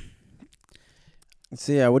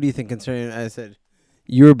 So yeah, what do you think concerning? I said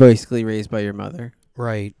you were basically raised by your mother.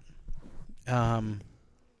 right.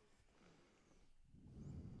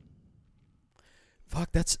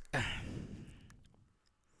 Fuck, that's.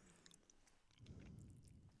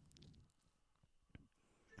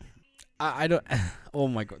 I don't. Oh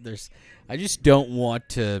my God, I just don't want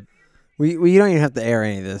to. We you don't even have to air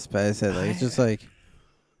any of this, but I said like it's just like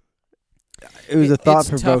it was a It's thought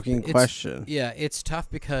tough. provoking It's- question. Yeah, it's tough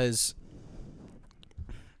because.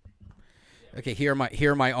 Okay, here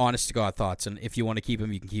are my honest to God thoughts, and if you want to keep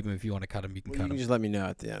them, you can keep them. If you want to cut them, you can Well, cut you them. can just let me know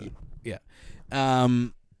at the end.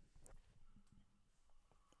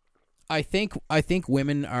 I think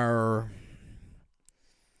women are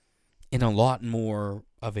in a lot more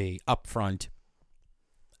of a upfront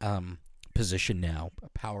position now, a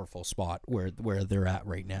powerful spot where they're at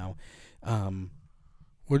right now.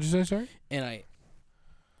 What'd you say, sorry? And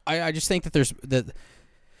I just think that there's that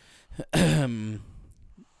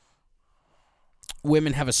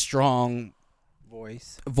women have a strong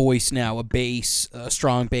voice now, a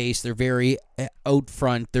strong base. They're very out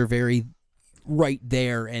front. They're very right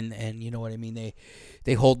there, and you know what I mean.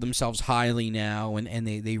 They hold themselves highly now, and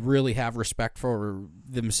they really have respect for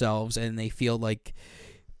themselves, and they feel like,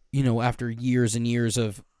 you know, after years and years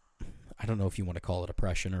of, I don't know if you want to call it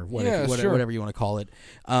oppression or whatever you want to call it,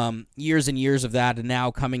 years and years of that, and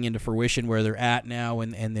now coming into fruition where they're at now,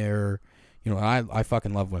 and they're, you know, I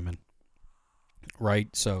fucking love women.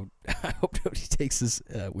 Right, so I hope nobody takes this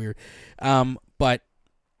weird, but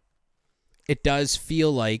it does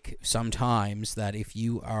feel like sometimes that if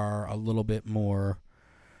you are a little bit more,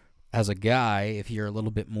 as a guy, if you're a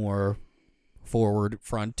little bit more forward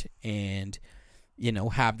front and, you know,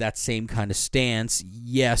 have that same kind of stance,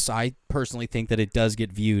 yes, I personally think that it does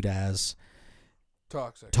get viewed as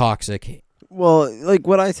Toxic. toxic. Well, like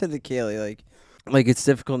what I said to Kaylee, like it's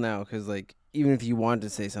difficult now because like even if you want to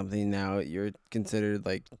say something now, you're considered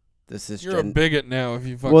like the cisgender. You're a bigot now if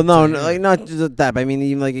you fucking. Well, no, say no, like that. not just that, but I mean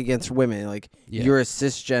even like against women. Like Yeah. you're a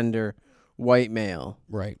cisgender white male,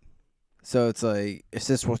 Right. so it's like a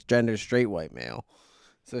cisgender straight white male.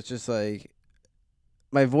 So it's just like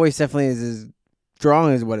my voice definitely is as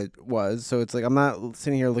strong as what it was. So it's like I'm not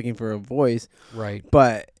sitting here looking for a voice, Right.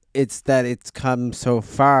 but it's that it's come so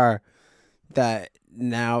far that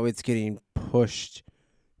now it's getting pushed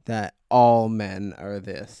that all men are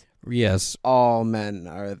this. Yes. All men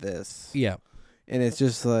are this. Yeah. And it's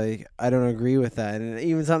just like I don't agree with that. And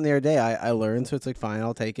even something the other day I learned, so it's like fine,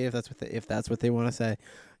 I'll take it if that's what they want to say.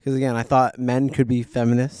 Because again, I thought men could be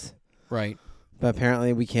feminists, Right. but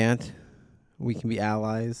apparently we can't. We can be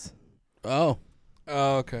allies. Oh.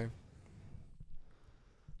 Oh, okay.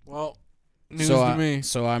 Well, news so to me.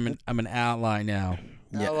 So I'm an ally now.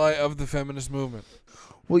 Yeah. Ally of the feminist movement.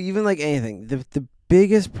 Well, even like anything, the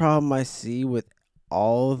biggest problem I see with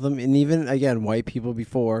all of them, and even again white people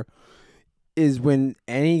before, is when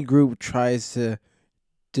any group tries to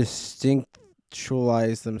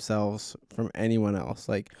distinctualize themselves from anyone else.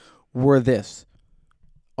 Like we're this,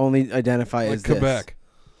 only identify Like as this. Quebec.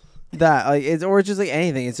 That like it's or just like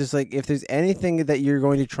anything. It's just like if there's anything that you're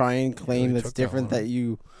going to try and claim Really that's took that different one. that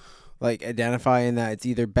you like identify in that it's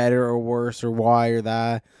either better or worse or why or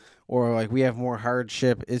that or like we have more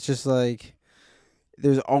hardship. It's just like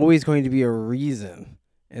there's always going to be a reason,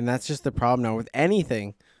 and that's just the problem now with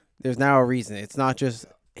anything. There's now a reason. It's not just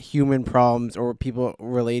human problems or people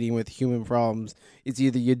relating with human problems. It's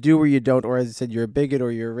either you do or you don't, or as I said, you're a bigot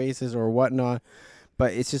or you're a racist or whatnot.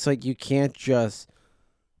 But it's just like you can't just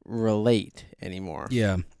relate anymore.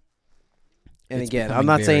 Yeah. And It's again, becoming I'm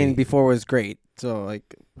not saying very- before was great. So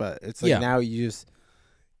like, but it's like Yeah. now you just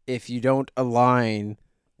if you don't align,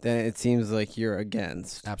 then it seems like you're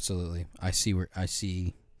against. Absolutely. I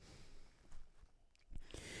see.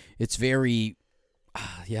 It's very,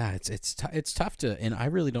 yeah. It's tough to, and I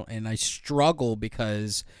really don't, and I struggle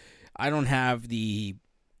because I don't have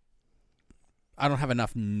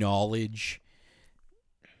enough knowledge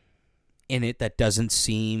in it that doesn't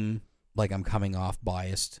seem like I'm coming off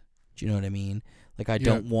biased. Do you know what I mean? Like I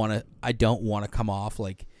don't want to come off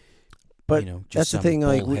like, But just that's the some thing,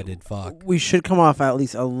 like bullheaded fuck. we should come off at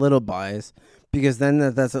least a little biased because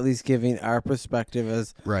then that's at least giving our perspective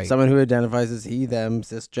as Right. someone who identifies as he, them,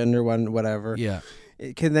 cisgender, one, whatever. Yeah.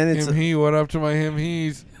 It can then it's Him, he, what up to my him,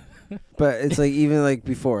 he's. but it's like even like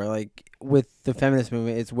before, like with the feminist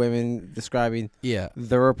movement, it's women describing Yeah.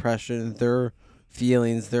 their oppression, their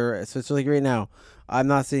feelings, their so it's like right now, I'm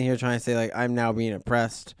not sitting here trying to say like I'm now being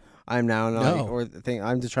oppressed. I'm now not No. or the thing.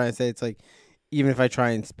 I'm just trying to say it's like even if I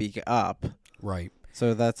try and speak up. Right.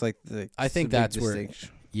 So that's like the I think big that's where- distinction.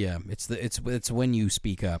 Yeah. It's when you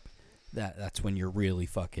speak up that's when you're really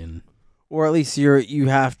fucking Or at least you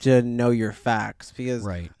have to know your facts because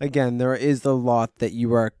right. again, there is the lot that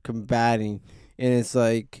you are combating, and it's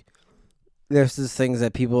like there's just things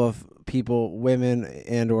that women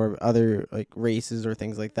and or other like races or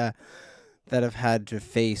things like that have had to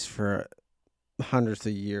face for hundreds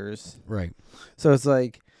of years. Right. So it's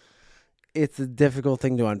like it's a difficult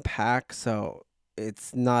thing to unpack. So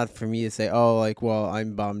it's not for me to say, oh, like, well,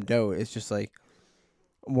 I'm bummed out. It's just like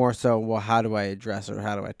more so, well, how do I address it or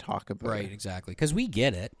how do I talk about Right, it? exactly. Because we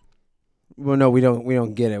get it. Well, no, we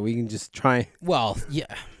don't get it. We can just try. Well, yeah.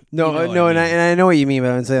 No, You know what no, I and mean. I know what you mean,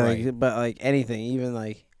 but I'm saying Right. like, but like anything, even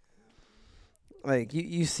like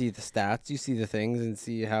you see the stats, you see the things, and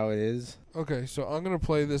see how it is. Okay, so I'm going to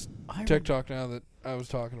play this TikTok now that I was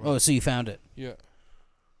talking about. Oh, so you found it. Yeah.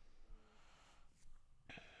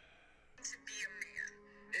 To be a man.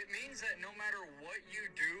 It means that no matter what you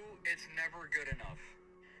do, it's never good enough.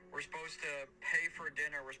 We're supposed to pay for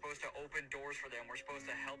dinner. We're supposed to open doors for them. We're supposed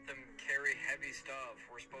to help them carry heavy stuff.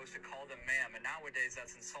 We're supposed to call them ma'am. And nowadays,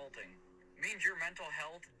 that's insulting. Means your mental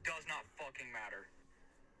health does not fucking matter.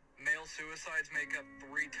 Male suicides make up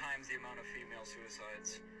 3 times the amount of female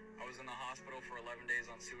suicides. I was in the hospital for 11 days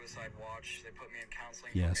on suicide watch. They put me in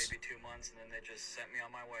counseling Yes. for maybe 2 months, and then they just sent me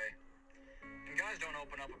on my way. And guys don't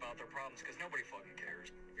open up about their problems because nobody fucking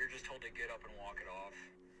cares. You're just told to get up and walk it off.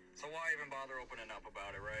 So why even bother opening up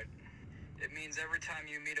about it, right? It means every time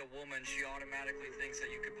you meet a woman, she automatically thinks that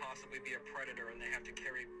you could possibly be a predator and they have to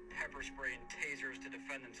carry pepper spray and tasers to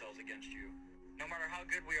defend themselves against you. No matter how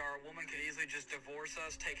good we are, a woman can easily just divorce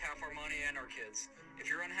us, take half our money and our kids. If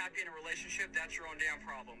you're unhappy in a relationship, that's your own damn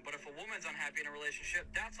problem. But if a woman's unhappy in a relationship,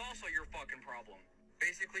 that's also your fucking problem.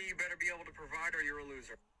 Basically, you better be able to provide or you're a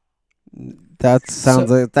loser. That sounds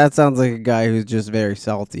like a guy who's just very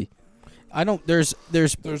salty. I don't. There's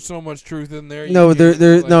There's so much truth in there. No, You there, can't,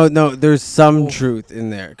 there's like, no. There's some Oof. truth in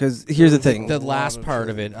there. Because here's the There's thing. the lot last of part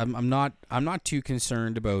of truth. it. I'm not too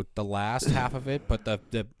concerned about the last half of it, but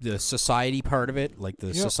the society part of it, like the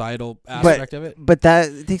Yep. societal aspect of it. But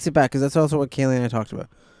that takes it back because that's also what Kaylee and I talked about.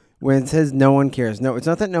 When it says no one cares, no, it's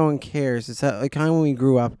not that no one cares. It's that like kind of when we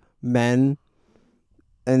grew up, men,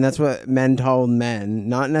 and that's what men told men,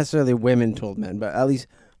 not necessarily women told men, but at least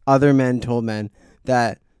other men told men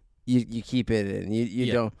that you keep it in, you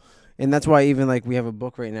Yeah. don't, and that's why even like we have a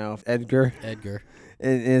book right now of Edgar, Edgar.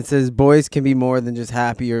 and it says boys can be more than just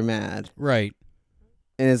happy or mad. Right.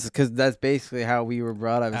 And it's because that's basically how we were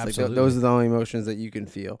brought up. It's like Absolutely. those are the only emotions that you can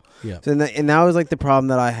feel. Yeah. So and that was like the problem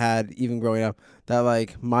that I had even growing up. That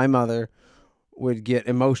like my mother would get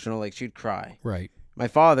emotional, like she'd cry. Right. My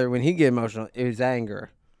father, when he'd get emotional, it was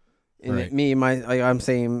anger. And Right. I'm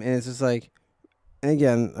saying, and it's just like, and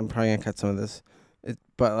again, I'm probably gonna cut some of this,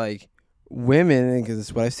 but like women, because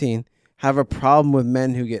it's what I've seen, have a problem with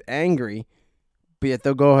men who get angry, but yet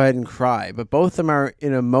they'll go ahead and cry. But both of them are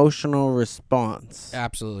an emotional response.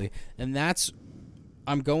 Absolutely. And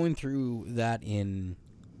I'm going through that in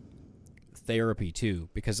therapy too,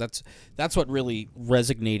 because that's what really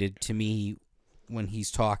resonated to me when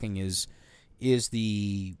he's talking is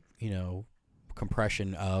the,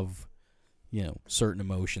 compression of, certain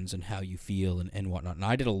emotions and how you feel and whatnot. And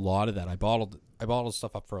I did a lot of that. I bottled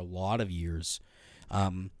stuff up for a lot of years,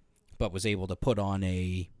 but was able to put on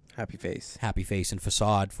a Happy face. and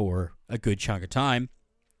facade for a good chunk of time.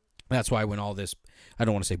 That's why when all this, I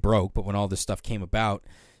don't want to say broke, but when all this stuff came about,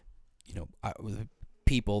 the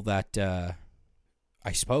people that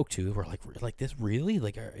I spoke to were like this really?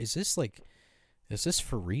 Like, is this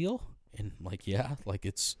for real? And like, yeah, like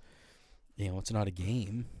it's, it's not a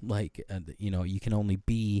game. Like, you can only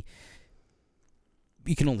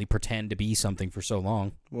pretend to be something for so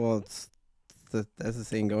long. Well, that's the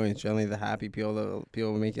saying going. It's generally the happy people that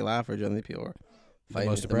people will make you laugh, or generally people are fighting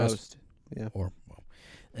most the depressed. most. Yeah.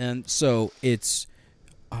 And so it's,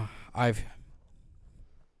 I've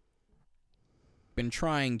been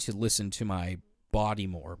trying to listen to my body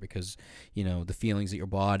more because, the feelings that your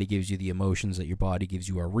body gives you, the emotions that your body gives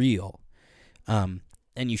you are real.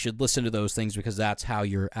 And you should listen to those things because that's how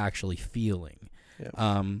you're actually feeling.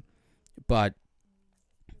 Yeah. But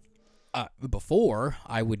before,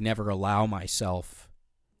 I would never allow myself,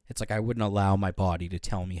 it's like I wouldn't allow my body to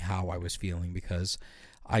tell me how I was feeling because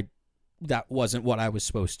that wasn't what I was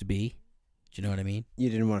supposed to be. Do you know what I mean? You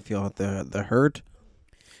didn't want to feel the hurt.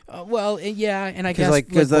 Well, yeah, and I guess that's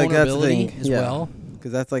the vulnerability thing as well.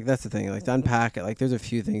 Because that's the thing. Like to unpack it, like there's a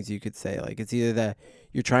few things you could say. Like it's either that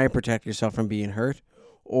you're trying to protect yourself from being hurt,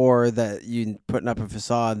 or that you putting up a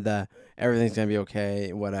facade that everything's gonna be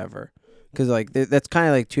okay, whatever. Because like that's kind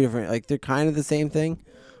of like two different. Like they're kind of the same thing,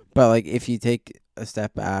 but like if you take a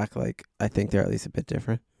step back, like I think they're at least a bit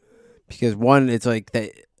different. Because one, it's like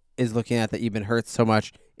that is looking at that you've been hurt so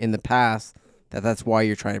much in the past that's why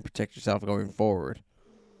you're trying to protect yourself going forward.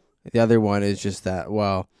 The other one is just that,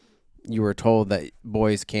 well, you were told that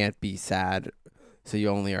boys can't be sad, so you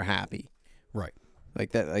only are happy. Right.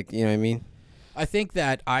 Like that, like, you know what I mean? I think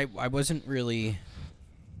that I wasn't really...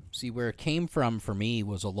 See, where it came from for me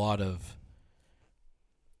was a lot of...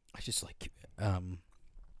 I just like...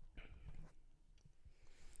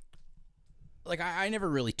 Like, I never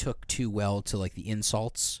really took too well to, like, the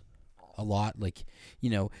insults a lot. Like,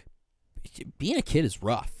 being a kid is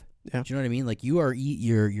rough. Yeah. Do you know what I mean? Like, you're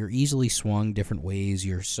easily swung different ways.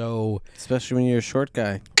 You're so... Especially when you're a short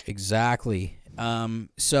guy. Exactly.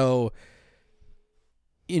 So,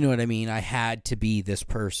 you know what I mean? I had to be this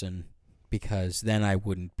person because then I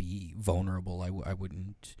wouldn't be vulnerable. I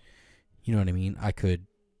wouldn't... You know what I mean? I could,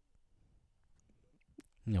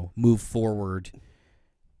 move forward,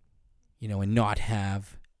 and not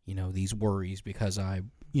have, these worries because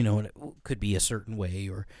it could be a certain way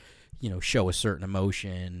or... show a certain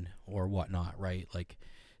emotion or whatnot, right? Like,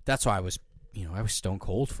 that's why I was stone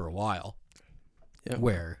cold for a while,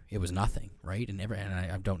 where it was nothing, right? And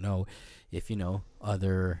I don't know if,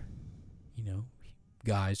 other,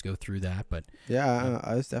 guys go through that, but... Yeah,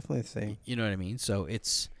 I was definitely the same. You know what I mean? So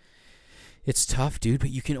it's tough, dude, but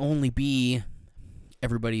you can only be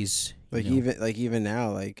everybody's... Like, even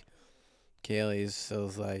now, like, Kaylee's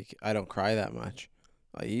still like, I don't cry that much.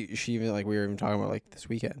 Like, she even, like, we were even talking about, like, this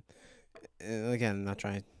weekend. And again, not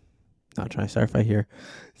trying to start a fight here.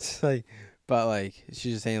 It's like, but like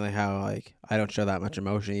she's just saying like how like I don't show that much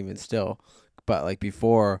emotion even still, but like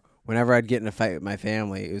before, whenever I'd get in a fight with my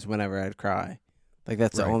family, it was whenever I'd cry. Like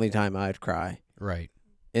that's the only time I'd cry. Right.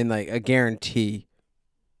 And like a guarantee.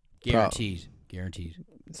 Guaranteed.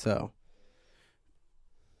 So.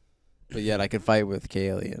 but yet I could fight with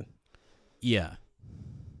Kaylee and Yeah.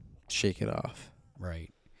 shake it off.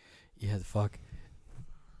 Right. Yeah. The fuck.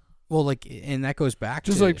 Well, like, and that goes back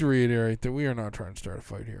Just to like to reiterate that we are not trying to start a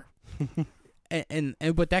fight here. and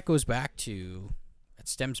but that goes back to, it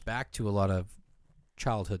stems back to a lot of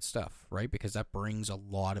childhood stuff, right? Because that brings a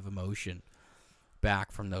lot of emotion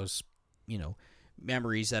back from those,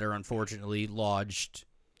 memories that are unfortunately lodged.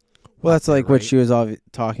 Well, that's there, like what right? she was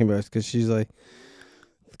talking about, because she's like,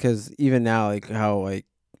 because even now, like how like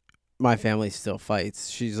my family still fights.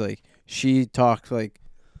 She's like, she talked like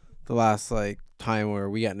the last like time where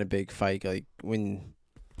we got in a big fight, like when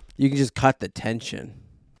you can just cut the tension.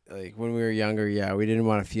 Like when we were younger, yeah, we didn't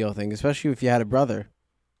want to feel things, especially if you had a brother,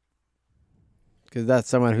 because that's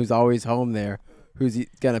someone who's always home there, who's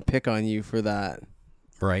gonna pick on you for that.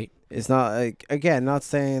 Right. It's not like, again, not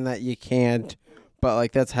saying that you can't, but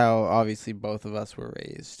like that's how obviously both of us were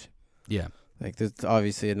raised. Yeah. Like there's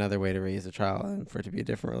obviously another way to raise a child and for it to be a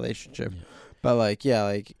different relationship. Yeah. But like, yeah,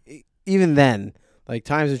 like even then, like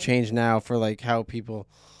times have changed now for like how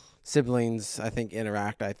siblings, I think,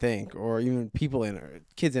 interact, or even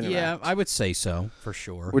kids interact. Yeah, I would say so, for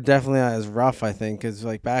sure. We're definitely not as rough, I think, because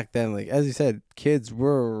like back then, like as you said, kids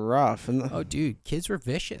were rough. Oh, dude, kids were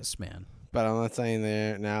vicious, man. But I'm not saying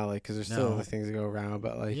they're now, like, because there's still No. other things that go around.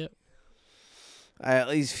 But like, Yep. I at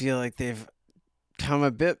least feel like they've come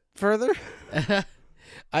a bit further.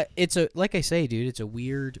 Like I say, dude, it's a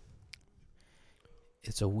weird.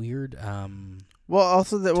 Well,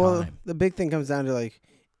 also time. the big thing comes down to like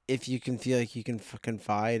if you can feel like you can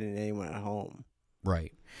confide in anyone at home.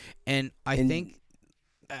 Right. And I think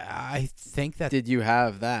that. Did you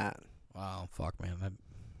have that? Wow, fuck, man.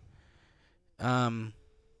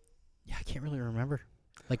 Yeah, I can't really remember.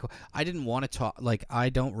 Like, I didn't want to talk. Like, I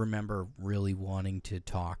don't remember really wanting to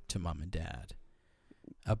talk to mom and dad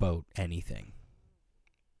about anything.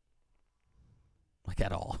 Like,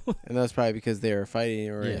 at all. And that's probably because they were fighting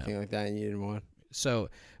or Yeah. anything like that, and you didn't want. So,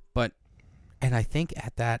 and I think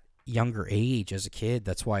at that younger age as a kid,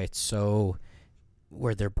 that's why it's so,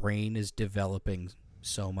 where their brain is developing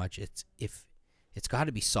so much. It's got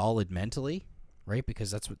to be solid mentally, right?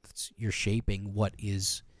 Because you're shaping what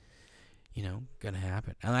is, going to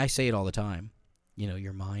happen. And I say it all the time.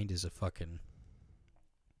 Your mind is a fucking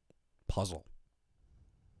puzzle,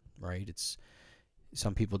 right?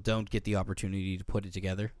 Some people don't get the opportunity to put it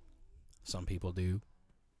together. Some people do.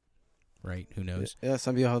 Right? Who knows? Yeah,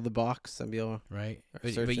 some people have the box. Some people Right? are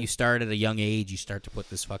But searching. you start at a young age. You start to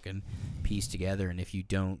put this fucking piece together. And if you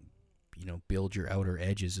don't, build your outer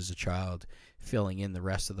edges as a child, filling in the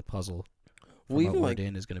rest of the puzzle from Well, even outward like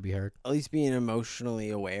in is going to be hard. at least being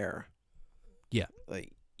emotionally aware. Yeah.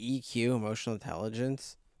 Like EQ, emotional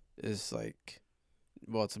intelligence, is like,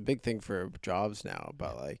 well, it's a big thing for jobs now.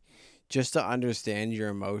 But like, just to understand your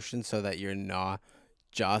emotions so that you're not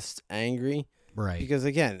just angry. Right. Because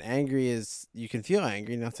again, angry is, you can feel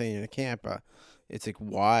angry, not saying you can't, but it's like,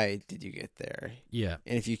 why did you get there? Yeah.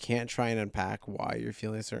 And if you can't try and unpack why you're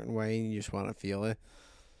feeling a certain way and you just want to feel it,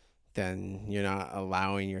 then you're not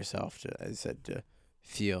allowing yourself to, as I said, to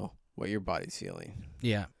feel what your body's feeling.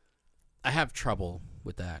 Yeah. I have trouble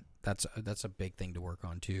with that. That's a big thing to work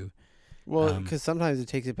on too. Well, because sometimes it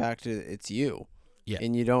takes it back to it's you. Yeah.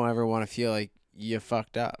 And you don't ever want to feel like you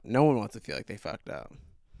fucked up. No one wants to feel like they fucked up.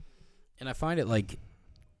 And I find it like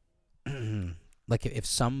like if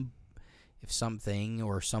something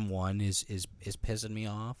or someone is pissing me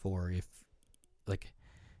off, or if like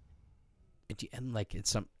and like it's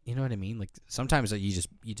some, you know what I mean? Like sometimes like you just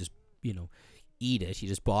eat it, you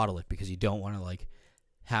just bottle it because you don't want to like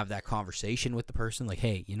have that conversation with the person, like,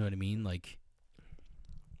 hey, you know what I mean? Like,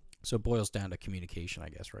 so it boils down to communication, I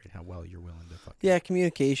guess, right? How well you're willing to fucking. Yeah,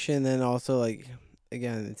 communication. Then also, like,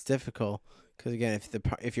 again, it's difficult because again,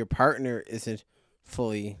 if your partner isn't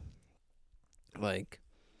fully like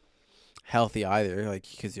healthy either, like,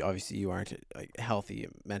 because obviously you aren't like healthy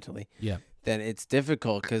mentally. Yeah. Then it's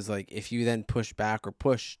difficult because like if you then push back or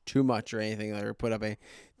push too much or anything, or put up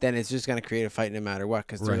then it's just gonna create a fight no matter what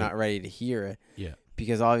because they're Right. not ready to hear it. Yeah.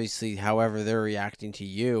 Because obviously, however they're reacting to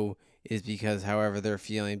you is because however they're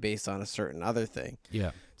feeling based on a certain other thing. Yeah.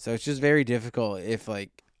 So it's just very difficult if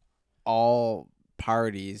like all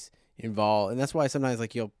parties involved, and that's why sometimes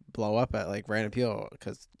like you'll blow up at like random people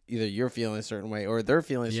because either you're feeling a certain way or they're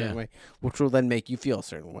feeling a certain way, which will then make you feel a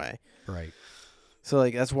certain way. Right. So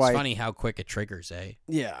like that's why It's funny how quick it triggers, eh?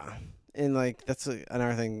 Yeah, and like that's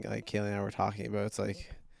another thing like Kaylee and I were talking about. It's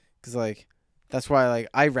like because like that's why like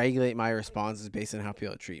I regulate my responses based on how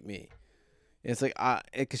people treat me. It's like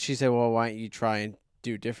because she said, well, why don't you try and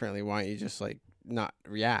do differently? Why don't you just like not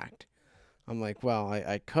react? I'm like, well,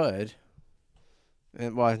 I could,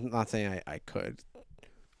 And well, I'm not saying I could,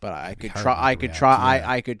 but I could hard try. to I could react, try. yeah.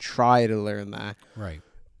 I could try to learn that. Right.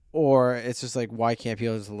 Or it's just like, why can't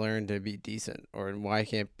people just learn to be decent? Or why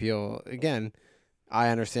can't people, again, I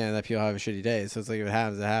understand that people have a shitty day. So it's like, if it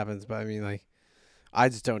happens, it happens. But I mean, like, I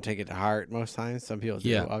just don't take it to heart most times. Some people do,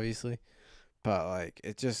 Yeah. obviously. But like,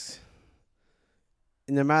 it just,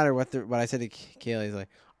 no matter what I said to Kaylee is like,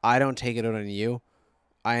 I don't take it out on you.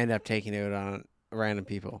 I end up taking it out on random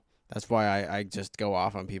people. That's why I just go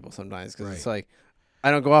off on people sometimes. Because it's like,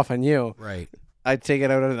 I don't go off on you. Right. I take it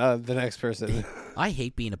out on the next person. I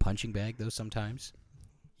hate being a punching bag, though, sometimes.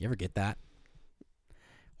 You ever get that?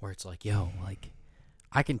 Where it's like, yo, like,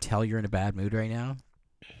 I can tell you're in a bad mood right now,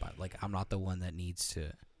 but, like, I'm not the one that needs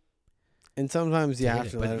to. And sometimes you have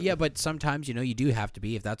to let it. Yeah, but sometimes, you do have to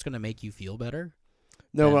be. If that's going to make you feel better.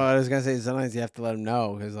 No, then- but I was going to say, sometimes you have to let them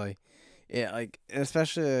know. Because, like, yeah, like,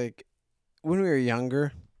 especially, like, when we were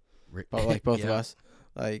younger, but, like, both of Yeah. us,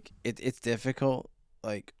 like, it's difficult.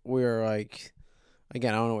 Like, we were, like,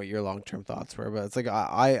 again, I don't know what your long-term thoughts were, but it's like,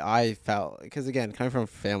 I felt, because, again, coming from a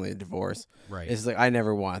family of divorce, Right. it's like, I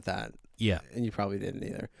never want that. Yeah. And you probably didn't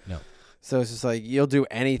either. No. So it's just like, you'll do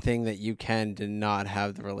anything that you can to not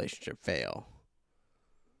have the relationship fail.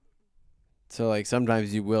 So, like,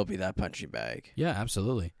 sometimes you will be that punching bag. Yeah,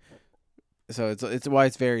 absolutely. So it's why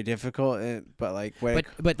it's very difficult. But like,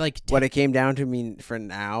 But like, what it came down to, for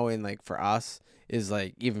now and like for us is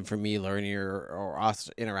like, even for me learning or us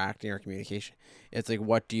interacting or communication, it's like,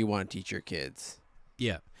 what do you want to teach your kids?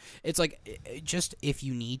 yeah, it's like, just if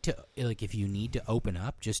you need to open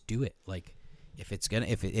up, just do it. Like,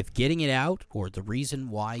 if getting it out or the reason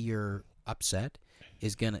why you're upset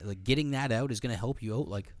is gonna, like, getting that out is gonna help you out.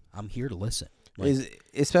 Like, I'm here to listen. Like,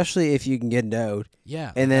 Especially if you can get it out.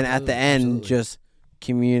 yeah, And then at the end, just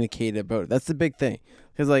communicate about it. That's the big thing.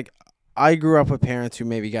 Because, like, I grew up with parents who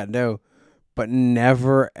maybe got no, but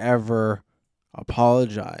never, ever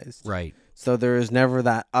apologized. right. So there is never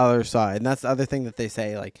that other side. And that's the other thing that they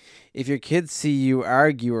say. Like, if your kids see you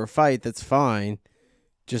argue or fight, that's fine.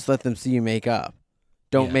 Just let them see you make up.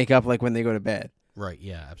 Don't Yeah. make up, like, when they go to bed. Right.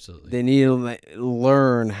 Yeah. Absolutely. They need to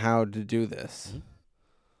learn how to do this. Mhm.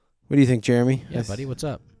 What do you think, Jeremy? Yeah, buddy. What's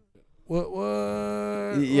up?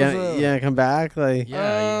 What? Yeah, come back. Like,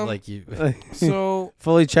 Yeah. Um, you. So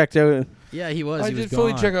fully checked out. Yeah, he was. I he was did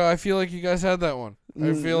fully gone. check out. I feel like you guys had that one.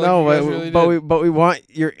 I feel no, like you guys really did. but we want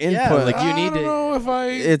your input. Yeah, like, you I need don't to- know if I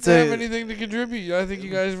It's have a- anything to contribute. I think you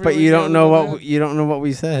guys really but you don't know nailed it. what you don't know what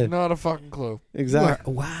we said. Not a fucking clue.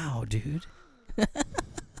 Exactly. Wow, dude.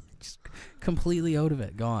 Just completely out of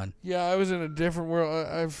it. Gone. Yeah, I was in a different world.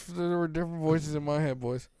 There were different voices in my head,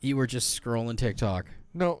 boys. You were just scrolling TikTok.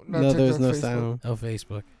 No, not No, TikTok, there's no Facebook. sound. Oh,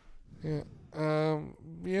 Facebook. Yeah.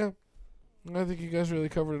 Yeah. I think you guys really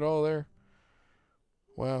covered it all there.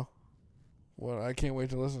 Wow. Well, I can't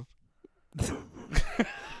wait to listen.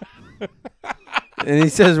 And he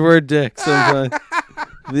says we're dicks sometimes.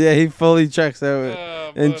 Yeah, he fully checks out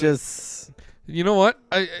and Buddy. just. You know what?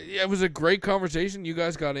 It was a great conversation you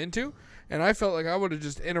guys got into, and I felt like I would have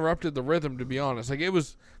just interrupted the rhythm, to be honest. Like, it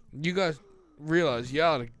was, you guys realized you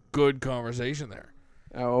had a good conversation there.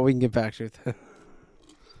 Oh, well, we can get back to it.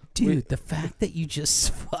 Dude, the fact that you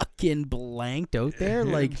just fucking blanked out there,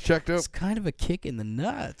 like, checked out. it's kind of a kick in the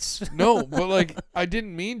nuts. No, but like, I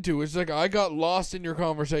didn't mean to. It's like I got lost in your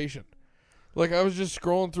conversation. Like, I was just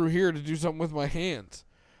scrolling through here to do something with my hands.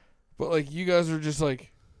 But like, you guys were just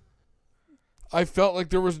like, I felt like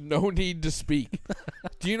there was no need to speak.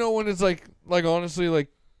 Do you know when it's like honestly, like,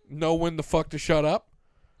 know when the fuck to shut up?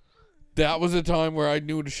 That was a time where I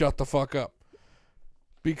knew to shut the fuck up.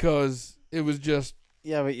 Because it was just,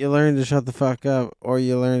 Yeah, but you learn to shut the fuck up, or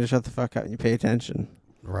you learn to shut the fuck up and you pay attention.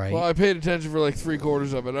 Right. well, I paid attention for like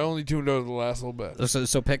 3/4 of it. I only tuned out the last little bit.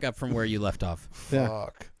 So pick up from where you left off. Yeah.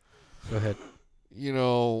 Fuck. Go ahead. You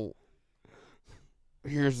know,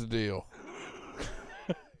 here's the deal.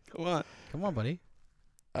 Come on. Come on, buddy.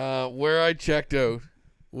 Where I checked out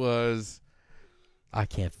was, I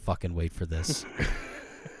can't fucking wait for this.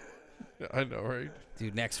 I know, right?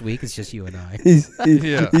 Dude, next week it's just you and I.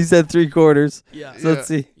 Yeah. He said 3/4. Yeah. So let's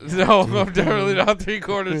see. No, I'm definitely not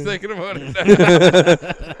 3/4 thinking about it.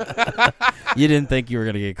 You didn't think you were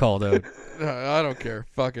going to get called out. No, I don't care.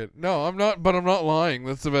 Fuck it. No, I'm not. But I'm not lying.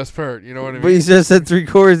 That's the best part. You know what I mean? But you just said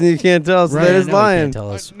 3/4 and you can't tell us Right, that I is know you lying. can't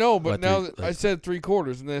tell us No, but what now three- that I said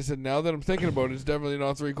 3/4, and then I said now that I'm thinking about it, it's definitely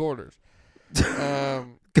not 3/4.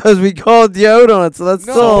 Because we called you out on it, so that's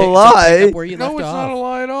No. still a Pick lie. up where you No, left it's off. not a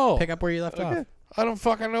lie at all. Pick up where you left off. I don't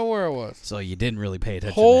fucking know where I was. So you didn't really pay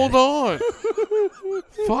attention. Hold then. on.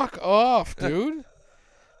 Fuck off, dude.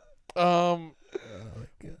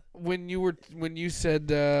 When you said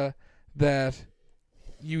that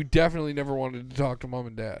you definitely never wanted to talk to mom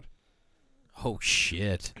and dad. Oh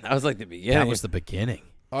shit! That was like the beginning. That was the beginning.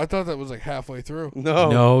 I thought that was like halfway through.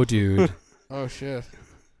 No, dude. Oh shit.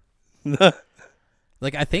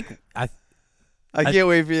 Like I think I can't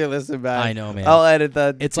wait for you to listen back. I know, man. I'll edit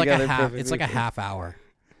that. It's like a together half. It's perfectly. like a half hour.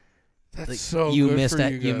 That's Like, so you good missed for a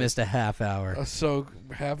you you guys. missed a half hour. I'm so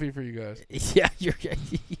happy for you guys. Yeah, you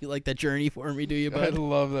like that journey for me, do you, I bud?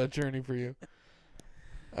 love that journey for you.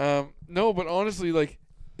 No, but honestly, like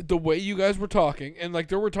the way you guys were talking, and like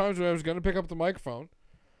there were times when I was gonna pick up the microphone.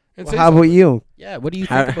 And Well, say how about something. you? Yeah, what do you think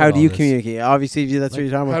How about do you all this? communicate? Obviously, that's what Like,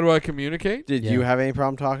 you're talking How about. do I communicate? Did Yeah. you have any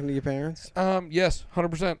problem talking to your parents? Yes,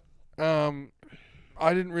 100%.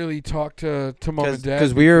 I didn't really talk to mom and dad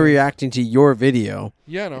Because we were reacting to your video,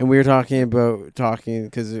 Yeah, no. and we were talking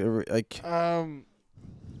because like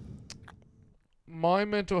My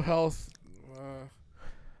mental health,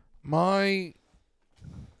 my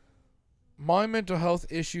mental health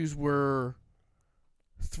issues were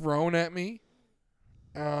thrown at me,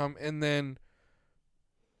 and then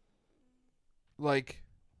like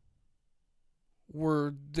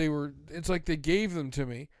it's like they gave them to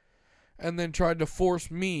me, and then tried to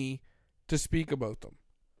force me to speak about them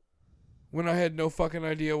when I had no fucking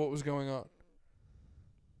idea what was going on.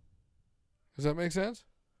 Does that make sense?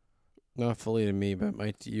 not fully to me, but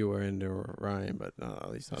might to you or into Ryan, but not,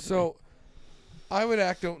 at least not. to me. So, I would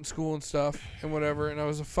act out in school and stuff and whatever, and I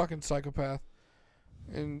was a fucking psychopath.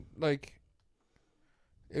 And, like,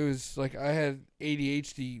 it was like I had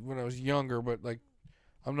ADHD when I was younger, but, like,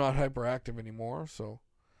 I'm not hyperactive anymore, so.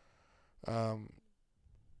 You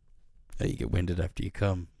get winded after you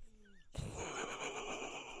come.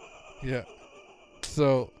 Yeah.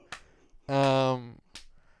 So,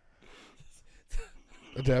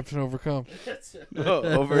 adapt and overcome.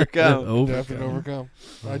 overcome. Adapt and overcome.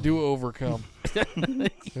 I do overcome.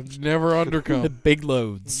 It's never undercome. Big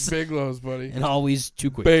loads. Big loads, buddy. And always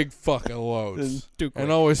too quick. Big fucking loads. Too quick.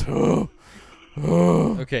 And always,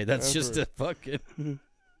 Okay, that's That's just right. a fucking...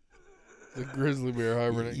 The grizzly bear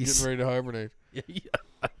hibernate, getting ready to hibernate.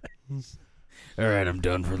 All right, I'm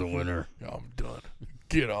done for the winter. I'm done.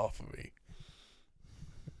 Get off of me.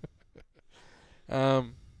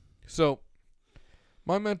 So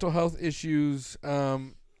my mental health issues, I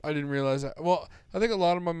didn't realize that. Well, I think a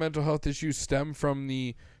lot of my mental health issues stem from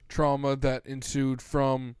the trauma that ensued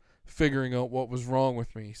from figuring out what was wrong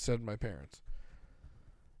with me, said my parents.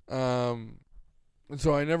 And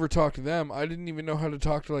so I never talked to them. I didn't even know how to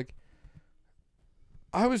talk to, like,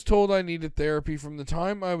 I was told I needed therapy from the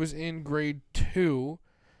time I was in grade 2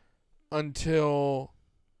 until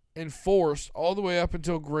enforced all the way up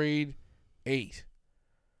until grade 8.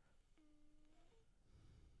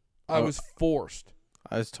 I was forced.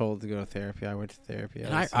 I was told to go to therapy. I went to therapy.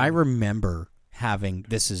 And I remember having...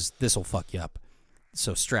 This will fuck you up.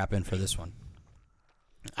 So strap in for this one.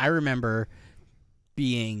 I remember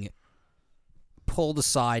being pulled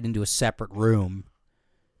aside into a separate room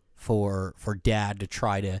for Dad to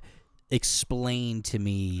try to explain to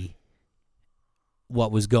me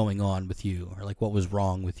what was going on with you, or like what was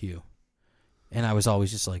wrong with you. And I was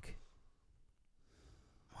always just like,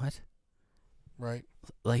 what? Right.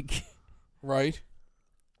 Like, Right.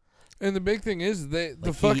 And the big thing is the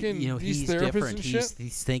like fucking he's these therapists different. and shit.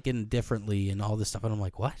 He's thinking differently and all this stuff. And I'm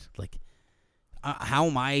like, what? Like, how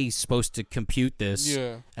am I supposed to compute this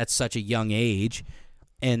Yeah. at such a young age?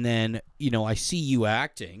 And then, I see you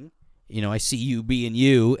acting, I see you being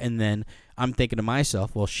you, and then I'm thinking to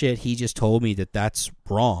myself, well, shit, he just told me that that's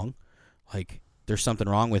wrong. Like, there's something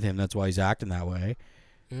wrong with him. That's why he's acting that way.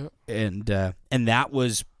 Yeah. And that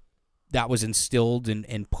was instilled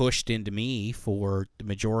and pushed into me for the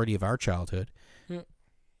majority of our childhood,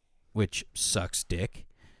 which sucks dick,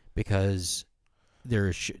 because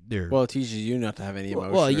Well, it teaches you not to have any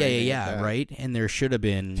emotion. well, or anything yeah, like that. right. And there should have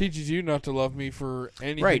been Teaches you not to love me for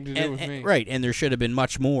anything right, to do with me. right, and there should have been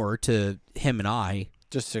much more to him and I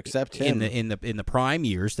Just to accept him. in the prime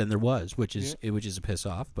years than there was, which is a piss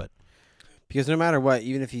off. But Because no matter what,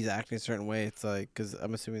 even if he's acting a certain way, it's like, because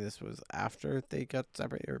I'm assuming this was after they got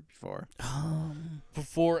separated or before.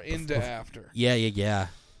 Before into after. yeah,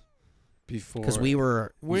 Before. because we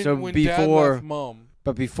were When So when Dad before- left Mom.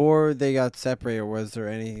 But before they got separated, was there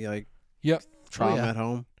any, like, Yep. trauma yeah. at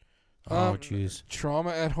home? oh jeez, Trauma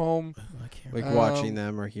at home. I can't. Like, Um, watching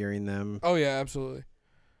them or hearing them? Oh yeah, absolutely.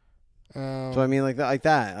 So, I mean, like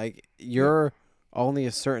that. Like, you're only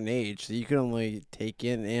a certain age, so you can only take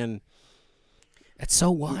in and It's so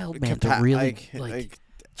wild, man. To really like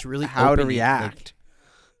it's really how to open, react.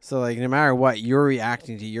 So, like, no matter what, you're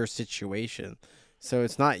reacting to your situation. So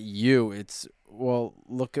it's not you. It's, well,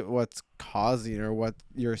 look at what's causing or what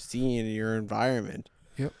you're seeing in your environment.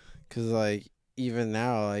 Yep. Because, like, even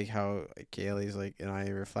now, like, how Kaylee's, like, and I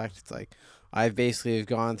reflect, it's like, I've basically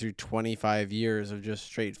gone through 25 years of just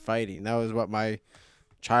straight fighting. That was what my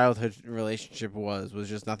childhood relationship was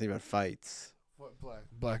just nothing but fights. What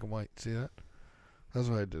black and white? See that? That's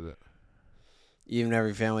why I did it. Even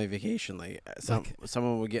every family vacation, like,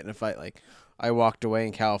 someone would get in a fight. Like, I walked away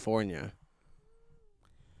in California.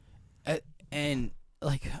 And,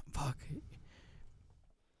 like, fuck.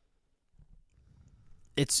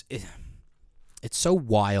 It's so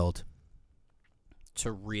wild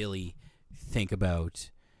to really think about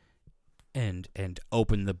and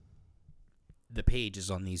open the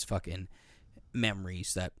pages on these fucking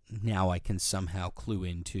memories that now I can somehow clue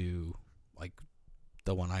into, like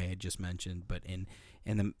the one I had just mentioned, but in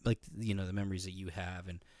the, like, you know, the memories that you have,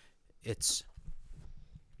 and it's.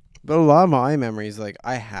 But a lot of my memories, like,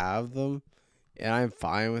 I have them, and I'm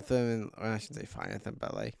fine with them, and well, I shouldn't say fine with them,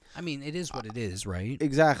 but, like, I mean, it is what it is, right?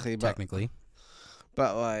 Exactly, Technically.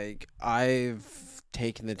 But like, I've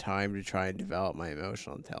taken the time to try and develop my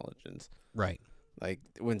emotional intelligence. Right. Like,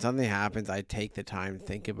 when something happens, I take the time to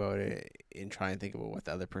think about it and try and think about what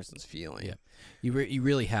the other person's feeling. Yeah. You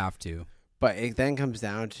really have to. But it then comes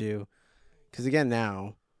down to, because again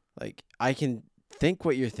now, like, I can think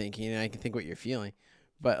what you're thinking and I can think what you're feeling.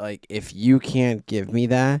 But, like, if you can't give me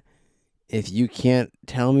that, if you can't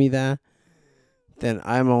tell me that, then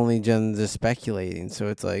I'm only just speculating. So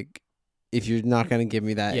it's like, if you're not going to give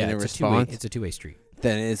me that in a response, it's a two-way street.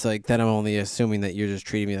 Then it's like, then I'm only assuming that you're just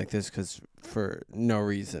treating me like this for no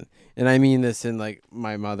reason. And I mean this in, like,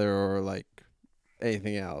 my mother or, like,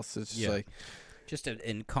 anything else. It's just like, just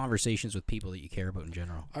in conversations with people that you care about in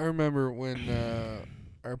general. I remember when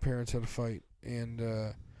our parents had a fight,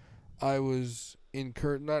 and I was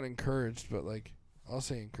not encouraged, but, like, I'll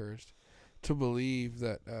say encouraged to believe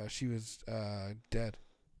that she was dead.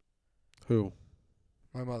 Who?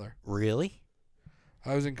 My mother. Really?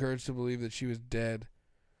 I was encouraged to believe that she was dead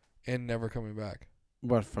and never coming back.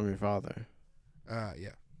 What, from your father?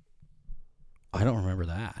 Yeah. I don't remember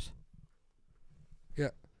that. Yeah.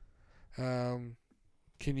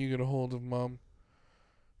 Can you get a hold of Mom?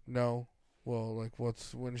 No. Well, like,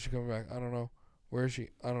 when is she coming back? I don't know. Where is she?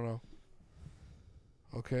 I don't know.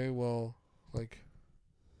 Okay, well, like,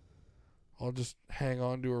 I'll just hang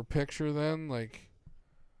on to her picture then, like,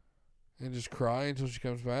 and just cry until she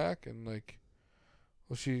comes back, and, like,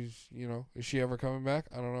 well, she's, you know, is she ever coming back?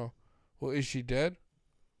 I don't know. Well, is she dead?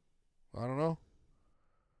 I don't know.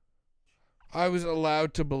 I was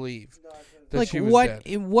allowed to believe that Like, she was dead.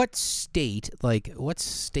 in what state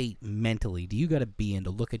mentally do you got to be in to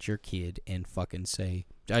look at your kid and fucking say,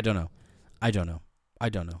 I don't know.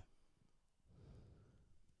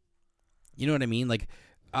 You know what I mean? Like,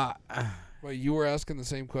 Wait, you were asking the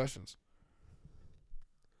same questions.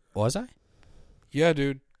 was I? Yeah,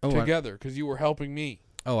 dude. Oh, Together, because you were helping me.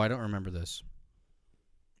 I don't remember this.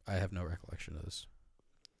 I have no recollection of this.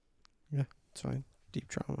 Yeah, it's fine. Deep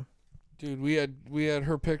trauma. Dude, we had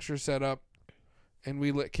her picture set up, and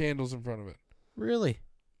we lit candles in front of it. Really?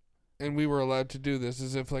 And we were allowed to do this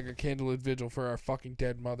as if like a candlelit vigil for our fucking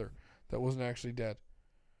dead mother that wasn't actually dead.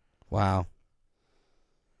 Wow.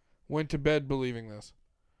 Went to bed believing this.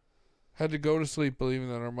 Had to go to sleep believing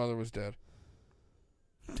that our mother was dead.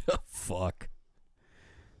 Fuck.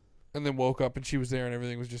 And then woke up and she was there and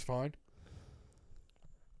everything was just fine.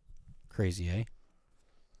 Crazy, eh?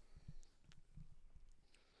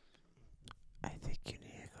 I think you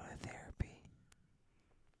need to go to therapy.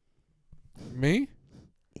 Me?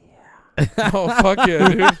 Yeah. Oh, fuck yeah,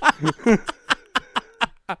 dude.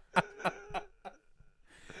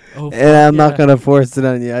 And I'm not going to force it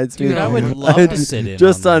on you. Dude, I would love to sit in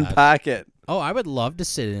just on that. unpack it. Oh, I would love to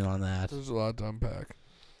sit in on that. There's a lot to unpack.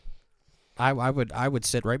 I would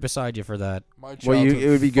sit right beside you for that. My Well, childhood it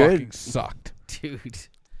would be fucking good. sucked. Dude.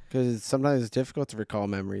 Because sometimes it's difficult to recall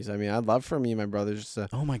memories. I mean, I'd love for me and my brother just to...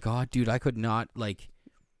 Oh my god, dude, I could not, like,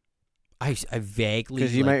 I vaguely...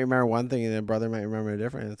 Because you like, might remember one thing and then brother might remember a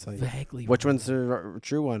different. It's like, vaguely... which one's the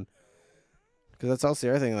true one? Because that's also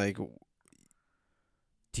the other thing. Like,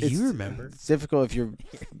 Do you remember? It's difficult if you're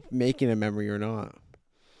making a memory or not.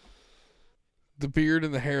 The beard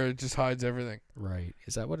and the hair, it just hides everything. Right.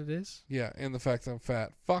 Is that what it is? Yeah, and the fact that I'm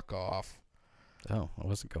fat. Fuck off. Oh, I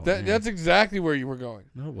wasn't going That there. That's exactly where you were going.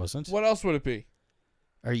 No, it wasn't. What else would it be?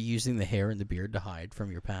 Are you using the hair and the beard to hide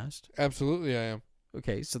from your past? Absolutely, I am.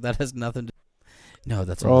 Okay, so that has nothing to... No,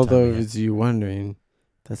 that's For all all the time we have. those you wondering,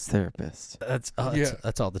 that's therapist. That's Yeah.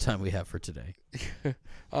 that's all the time we have for today.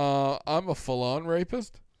 I'm a full-on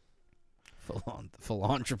rapist.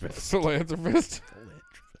 Philanthropist. Philanthropist.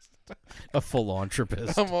 A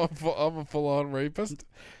philanthropist. I'm a full-on rapist.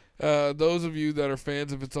 those of you that are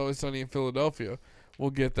fans of It's Always Sunny in Philadelphia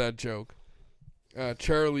will get that joke.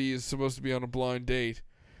 Charlie is supposed to be on a blind date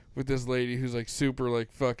with this lady who's like super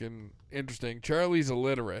like fucking interesting. Charlie's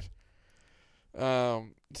illiterate.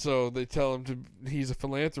 So they tell him he's a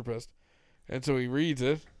philanthropist. And so he reads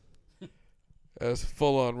it as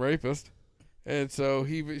full-on rapist. And so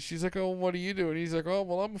she's like, oh, what do you do? And he's like, oh,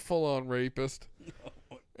 well, I'm a full-on rapist.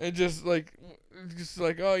 And just like,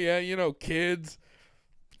 oh, yeah, kids,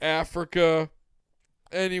 Africa,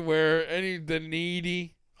 anywhere, the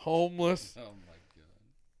needy, homeless. Oh,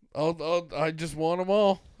 my God. I just want them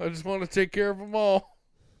all. I just want to take care of them all.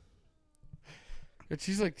 And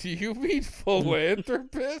she's like, do you mean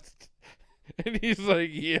philanthropist? And he's like,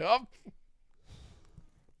 yep.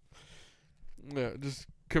 Yeah, just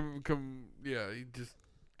he just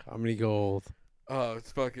Comedy gold. Oh,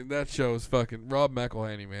 it's fucking that show is fucking Rob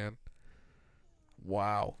McElhenney, man.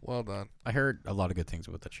 Wow, well done. I heard a lot of good things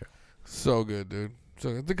about that show. So good, dude.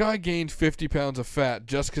 So the guy gained 50 pounds of fat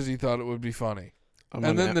just because he thought it would be funny,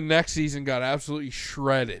 and then the next season got absolutely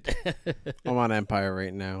shredded. I'm on Empire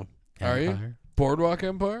right now. Are you? Boardwalk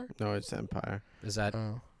Empire? No, it's Empire. Is that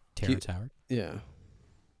Terrence Howard? Yeah.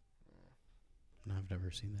 No, I've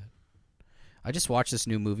never seen that. I just watched this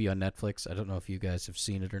new movie on Netflix. I don't know if you guys have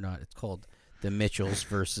seen it or not. It's called The Mitchells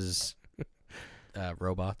versus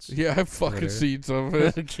Robots. Yeah, I've fucking seen some of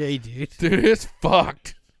it. Okay, dude. Dude, it's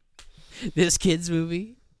fucked. This kid's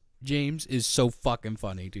movie, James, is so fucking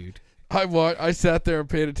funny, dude. I sat there and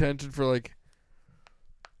paid attention for like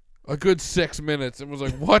a good 6 minutes and was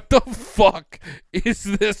like, what the fuck is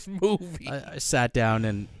this movie? I sat down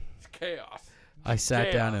and It's chaos. I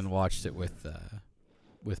sat down and watched it with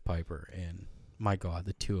Piper, and my God,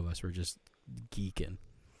 the two of us were just geeking,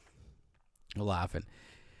 laughing.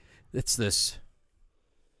 It's this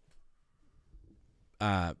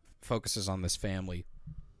focuses on this family,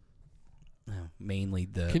 mainly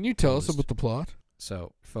the. Can you tell us about the plot?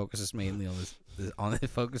 So focuses mainly on it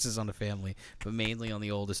focuses on the family, but mainly on the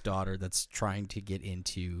oldest daughter that's trying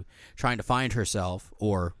to find herself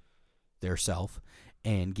or their self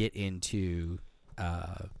and get into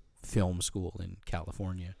film school in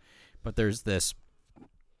California. But there's this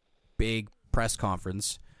big press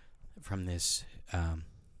conference from this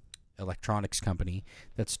electronics company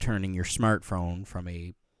that's turning your smartphone from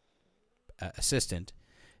a assistant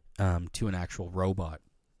to an actual robot.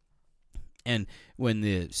 And when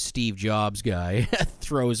the Steve Jobs guy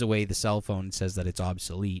throws away the cell phone and says that it's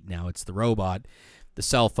obsolete, now it's the robot, the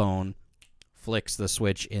cell phone flicks the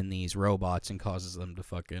switch in these robots and causes them to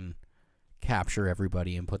fucking capture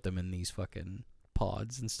everybody and put them in these fucking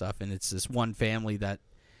pods and stuff. And it's this one family that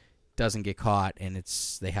doesn't get caught, and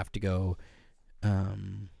they have to go.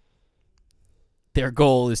 Their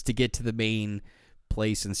goal is to get to the main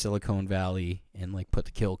place in Silicon Valley and like put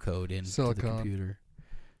the kill code in to the computer.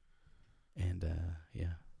 And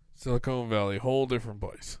yeah, Silicon Valley, whole different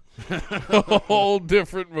place, whole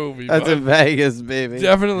different movie. That's in Vegas, baby.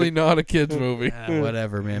 Definitely not a kids movie.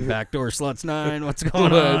 Whatever, man. Backdoor Sluts 9. What's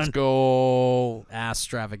going Let's on? go. Ass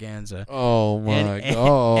Stravaganza. Oh my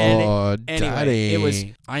God, anyway, Daddy. it was.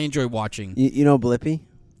 I enjoy watching. You know Blippi?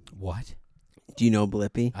 What? Do you know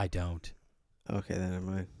Blippi? I don't. Okay, then never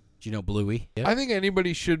mind. Do you know Bluey? I think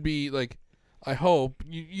anybody should be like. I hope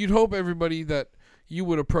you'd hope everybody that you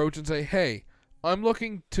would approach and say, "Hey, I'm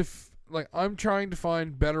looking to I'm trying to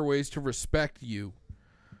find better ways to respect you.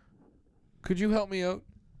 Could you help me out?"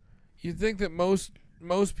 You'd think that most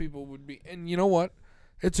people would be, and you know what?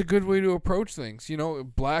 It's a good way to approach things. You know,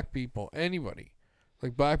 black people, anybody,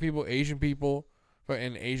 like black people, Asian people,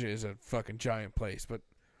 and Asia is a fucking giant place, but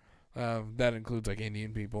that includes like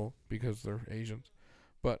Indian people because they're Asians,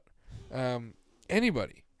 but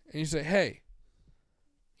anybody, and you say, "Hey,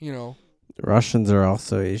 you know." Russians are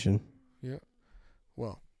also Asian. Yeah.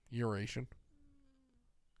 Well, Eurasian.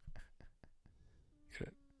 Get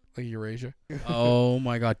it? Like Eurasia. Oh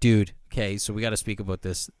my God, dude. Okay, so we got to speak about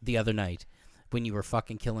this. The other night, when you were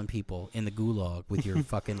fucking killing people in the gulag with your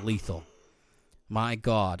fucking lethal. My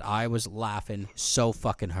God, I was laughing so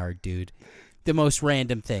fucking hard, dude. The most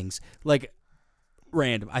random things. Like,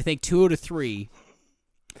 random. I think 2 out of 3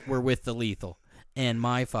 were with the lethal. And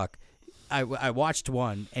my fuck. I watched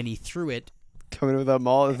one, and he threw it. Coming with a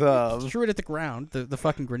Molotov. Threw it at the ground, the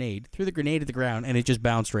fucking grenade. Threw the grenade at the ground, and it just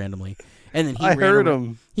bounced randomly. And then I heard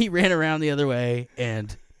him. He ran around the other way,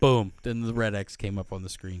 and boom, then the red X came up on the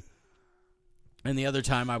screen. And the other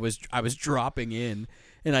time I was dropping in,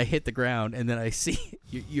 and I hit the ground, and then I see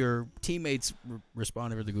your teammates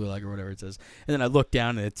respond over the gulag or whatever it says. And then I look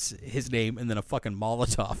down, and it's his name, and then a fucking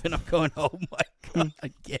Molotov, and I'm going, oh my God,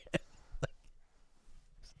 again.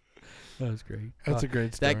 That was great. That's a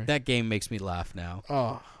great story. That game makes me laugh now.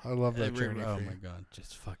 Oh, I love that journey Oh for you. my god,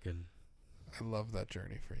 just fucking. I love that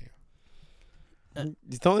journey for you.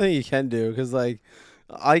 It's the only thing you can do because, like,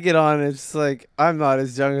 I get on and it's like I'm not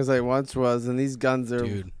as young as I once was, and these guns are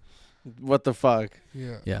Dude. what the fuck?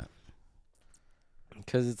 Yeah. Yeah.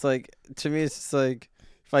 Because it's like, to me, it's just like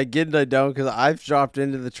if I get it, I don't. Because I've dropped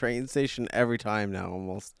into the train station every time now,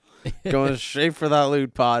 almost going straight for that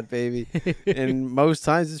loot pod, baby. And most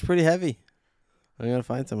times it's pretty heavy. I gotta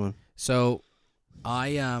find someone. So, I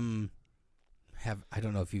have, I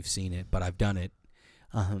don't know if you've seen it, but I've done it.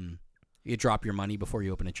 You drop your money before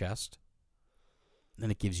you open a chest,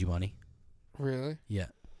 and it gives you money. Really? Yeah.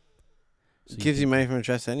 So It gives you money from a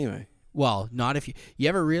chest anyway. Well, not if you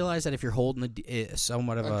ever realize that if you're holding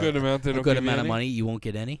somewhat of A good amount. They a don't good give you amount of any? money, you won't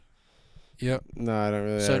get any. Yep. No, I don't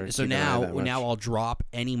really. So ever keep an eye now that much. I'll drop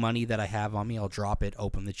any money that I have on me. I'll drop it,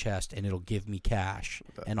 open the chest, and it'll give me cash,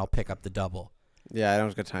 and I'll pick up the double. Yeah, I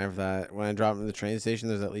don't got time for that. When I drop in the train station,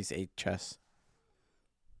 there's at least 8 chests.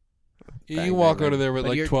 You Bang, walk bang, out of bang. there with But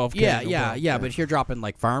like you're- 12K. Yeah, no yeah, problem. yeah. But if you're dropping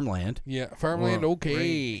like farmland, Yeah, farmland, Well,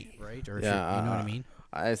 okay. right? Or if Yeah, you know what I mean?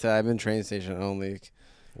 I said I've been train station only.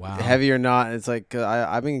 Wow. Heavy or not, it's like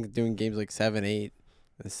I've been doing games like 7, 8,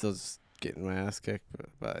 and still just getting my ass kicked.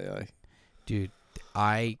 But yeah, like, Dude,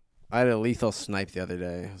 I I had a lethal snipe the other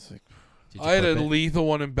day. I was like, did you I had a clip it? lethal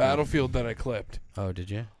one in Battlefield that I clipped. Oh, did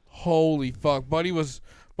you? Holy fuck, buddy was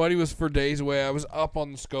for days away. I was up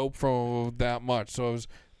on the scope from that much, so I was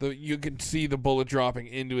you could see the bullet dropping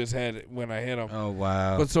into his head when I hit him. Oh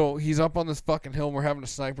wow. But so he's up on this fucking hill. And we're having a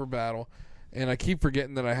sniper battle, and I keep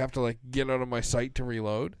forgetting that I have to like get out of my sight to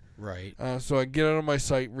reload. Right. So I get out of my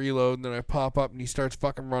sight, reload, and then I pop up, and he starts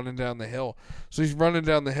fucking running down the hill. So he's running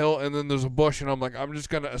down the hill, and then there's a bush, and I'm like, I'm just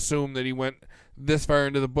gonna assume that he went this far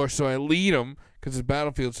into the bush. So I lead him because it's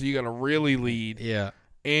Battlefield, so you gotta really lead Yeah.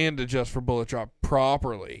 and adjust for bullet drop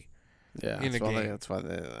properly. yeah, In a game. that's why I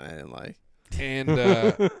didn't like. And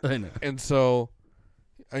I know. and so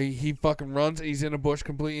he fucking runs. He's in a bush,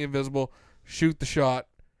 completely invisible. Shoot the shot.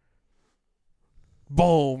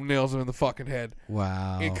 Boom! Nails him in the fucking head.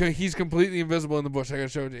 Wow. He's completely invisible in the bush. I gotta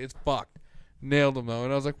show you. It's fucked. Nailed him though,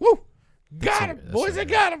 and I was like, "Woo! Got him, that's boys! so I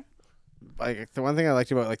good. got him!" Like the one thing I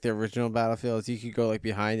liked about like the original Battlefield is you could go like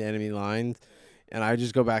behind enemy lines, and I would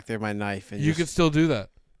just go back there with my knife and You can still do that.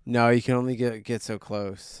 No, you can only get so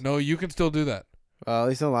close. No, you can still do that. Well, at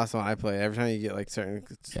least in the last one I played, every time you get like certain.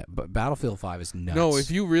 Yeah, but Battlefield 5 is nuts. No, if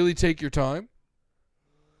you really take your time,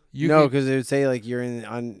 you No, can- because it would say like you're in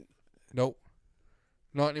on. Nope.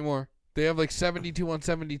 Not anymore. They have like 72 on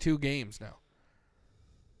 72 games now.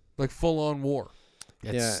 Like full on war.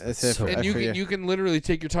 Yeah, it's so I And you forget. can literally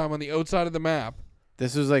take your time on the outside of the map.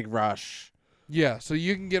 This was like Rush. Yeah, so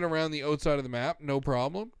you can get around the outside of the map, no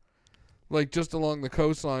problem. Like just along the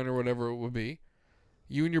coastline or whatever it would be.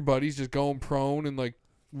 You and your buddies just going prone and like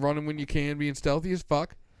running when you can, being stealthy as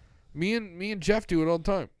fuck. Me and Jeff do it all the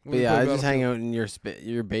time. when But we yeah, play I just hang Battlefield. out in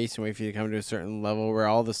your base and wait for you to come to a certain level where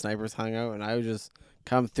all the snipers hung out, and I would just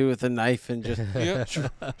come through with a knife and just Yeah.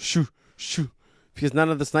 shoo. Because none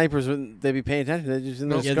of the snipers would they be paying attention. They're just in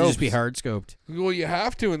No, their Yeah, scopes. they just be hard scoped. Well, you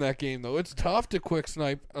have to in that game though. It's tough to quick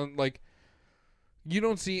snipe. Like you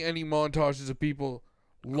don't see any montages of people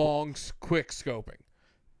quick scoping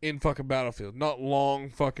in fucking Battlefield. Not long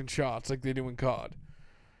fucking shots like they do in COD,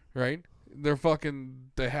 right? They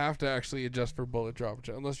have to actually adjust for bullet drop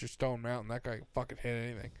unless you're Stone Mountain. That guy can fucking hit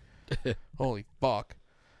anything. Holy fuck!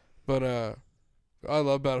 But I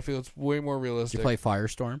love Battlefield. It's way more Did realistic. you play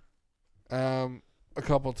Firestorm? A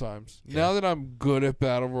couple times. Yeah. Now that I'm good at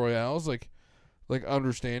battle royales, like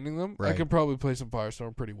understanding them, I Right. can probably play some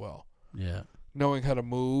Firestorm pretty well. Yeah. Knowing how to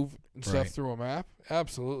move and stuff Right. through a map,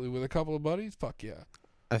 absolutely. With a couple of buddies, fuck yeah.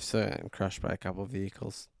 I've still gotten crushed by a couple of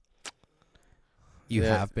vehicles. You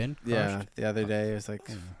Yeah. have been? Yeah, crushed? the other day it was like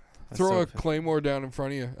that's Throw so a fa- claymore down in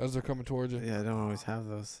front of you as they're coming towards you, Yeah, I don't always have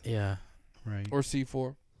those. Yeah. Right. or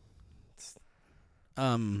C4.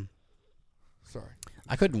 Sorry.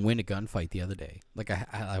 I couldn't win a gunfight the other day. Like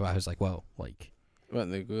I was like, whoa, like What,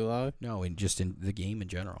 in the gulag? no, in just in the game in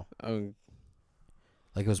general. Oh,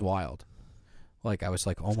 Like it was wild. Like I was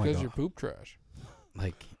like, oh my Because god. you're poop trash.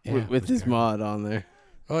 Like yeah, with it was this terrible. mod on there.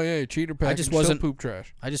 Oh yeah, your cheater pack. just still wasn't- poop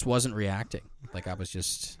trash. I just wasn't reacting. Like I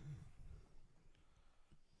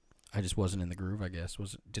just wasn't in the groove, I guess.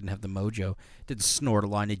 Didn't have the mojo. Didn't snort a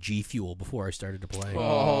line of G Fuel before I started to play.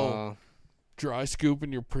 Oh. Dry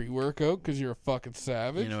scooping your pre-workout because you're a fucking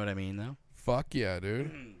savage. You know what I mean though? Fuck yeah,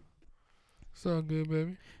 dude. So good,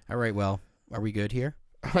 baby. All right, well, are we good here?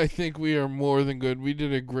 I think we are more than good. We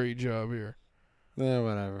did a great job here. Yeah,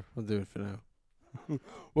 whatever. We'll do it for now.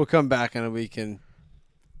 We'll come back in a week and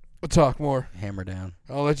We'll talk more. Hammer down.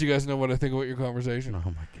 I'll let you guys know what I think about your conversation. Oh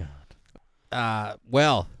my god.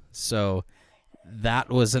 Well, so that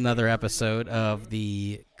was another episode of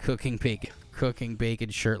the Cooking Bacon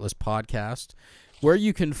Shirtless podcast, where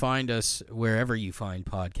you can find us wherever you find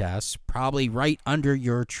podcasts, probably right under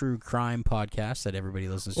your true crime podcast that everybody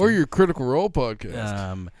listens to, Or your Critical Role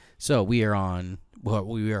podcast. So we are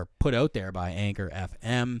put out there by Anchor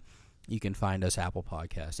FM. You can find us Apple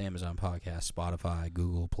Podcasts, Amazon Podcasts, Spotify,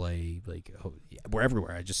 Google Play, we're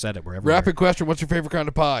everywhere. I just said it. We're everywhere. Rapid question: what's your favorite kind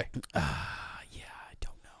of pie? I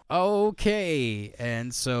don't know. Okay,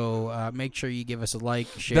 and so make sure you give us a like,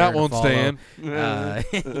 share, That and a won't follow. stand.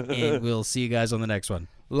 And we'll see you guys on the next one.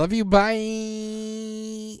 Love you.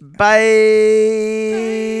 Bye. Bye.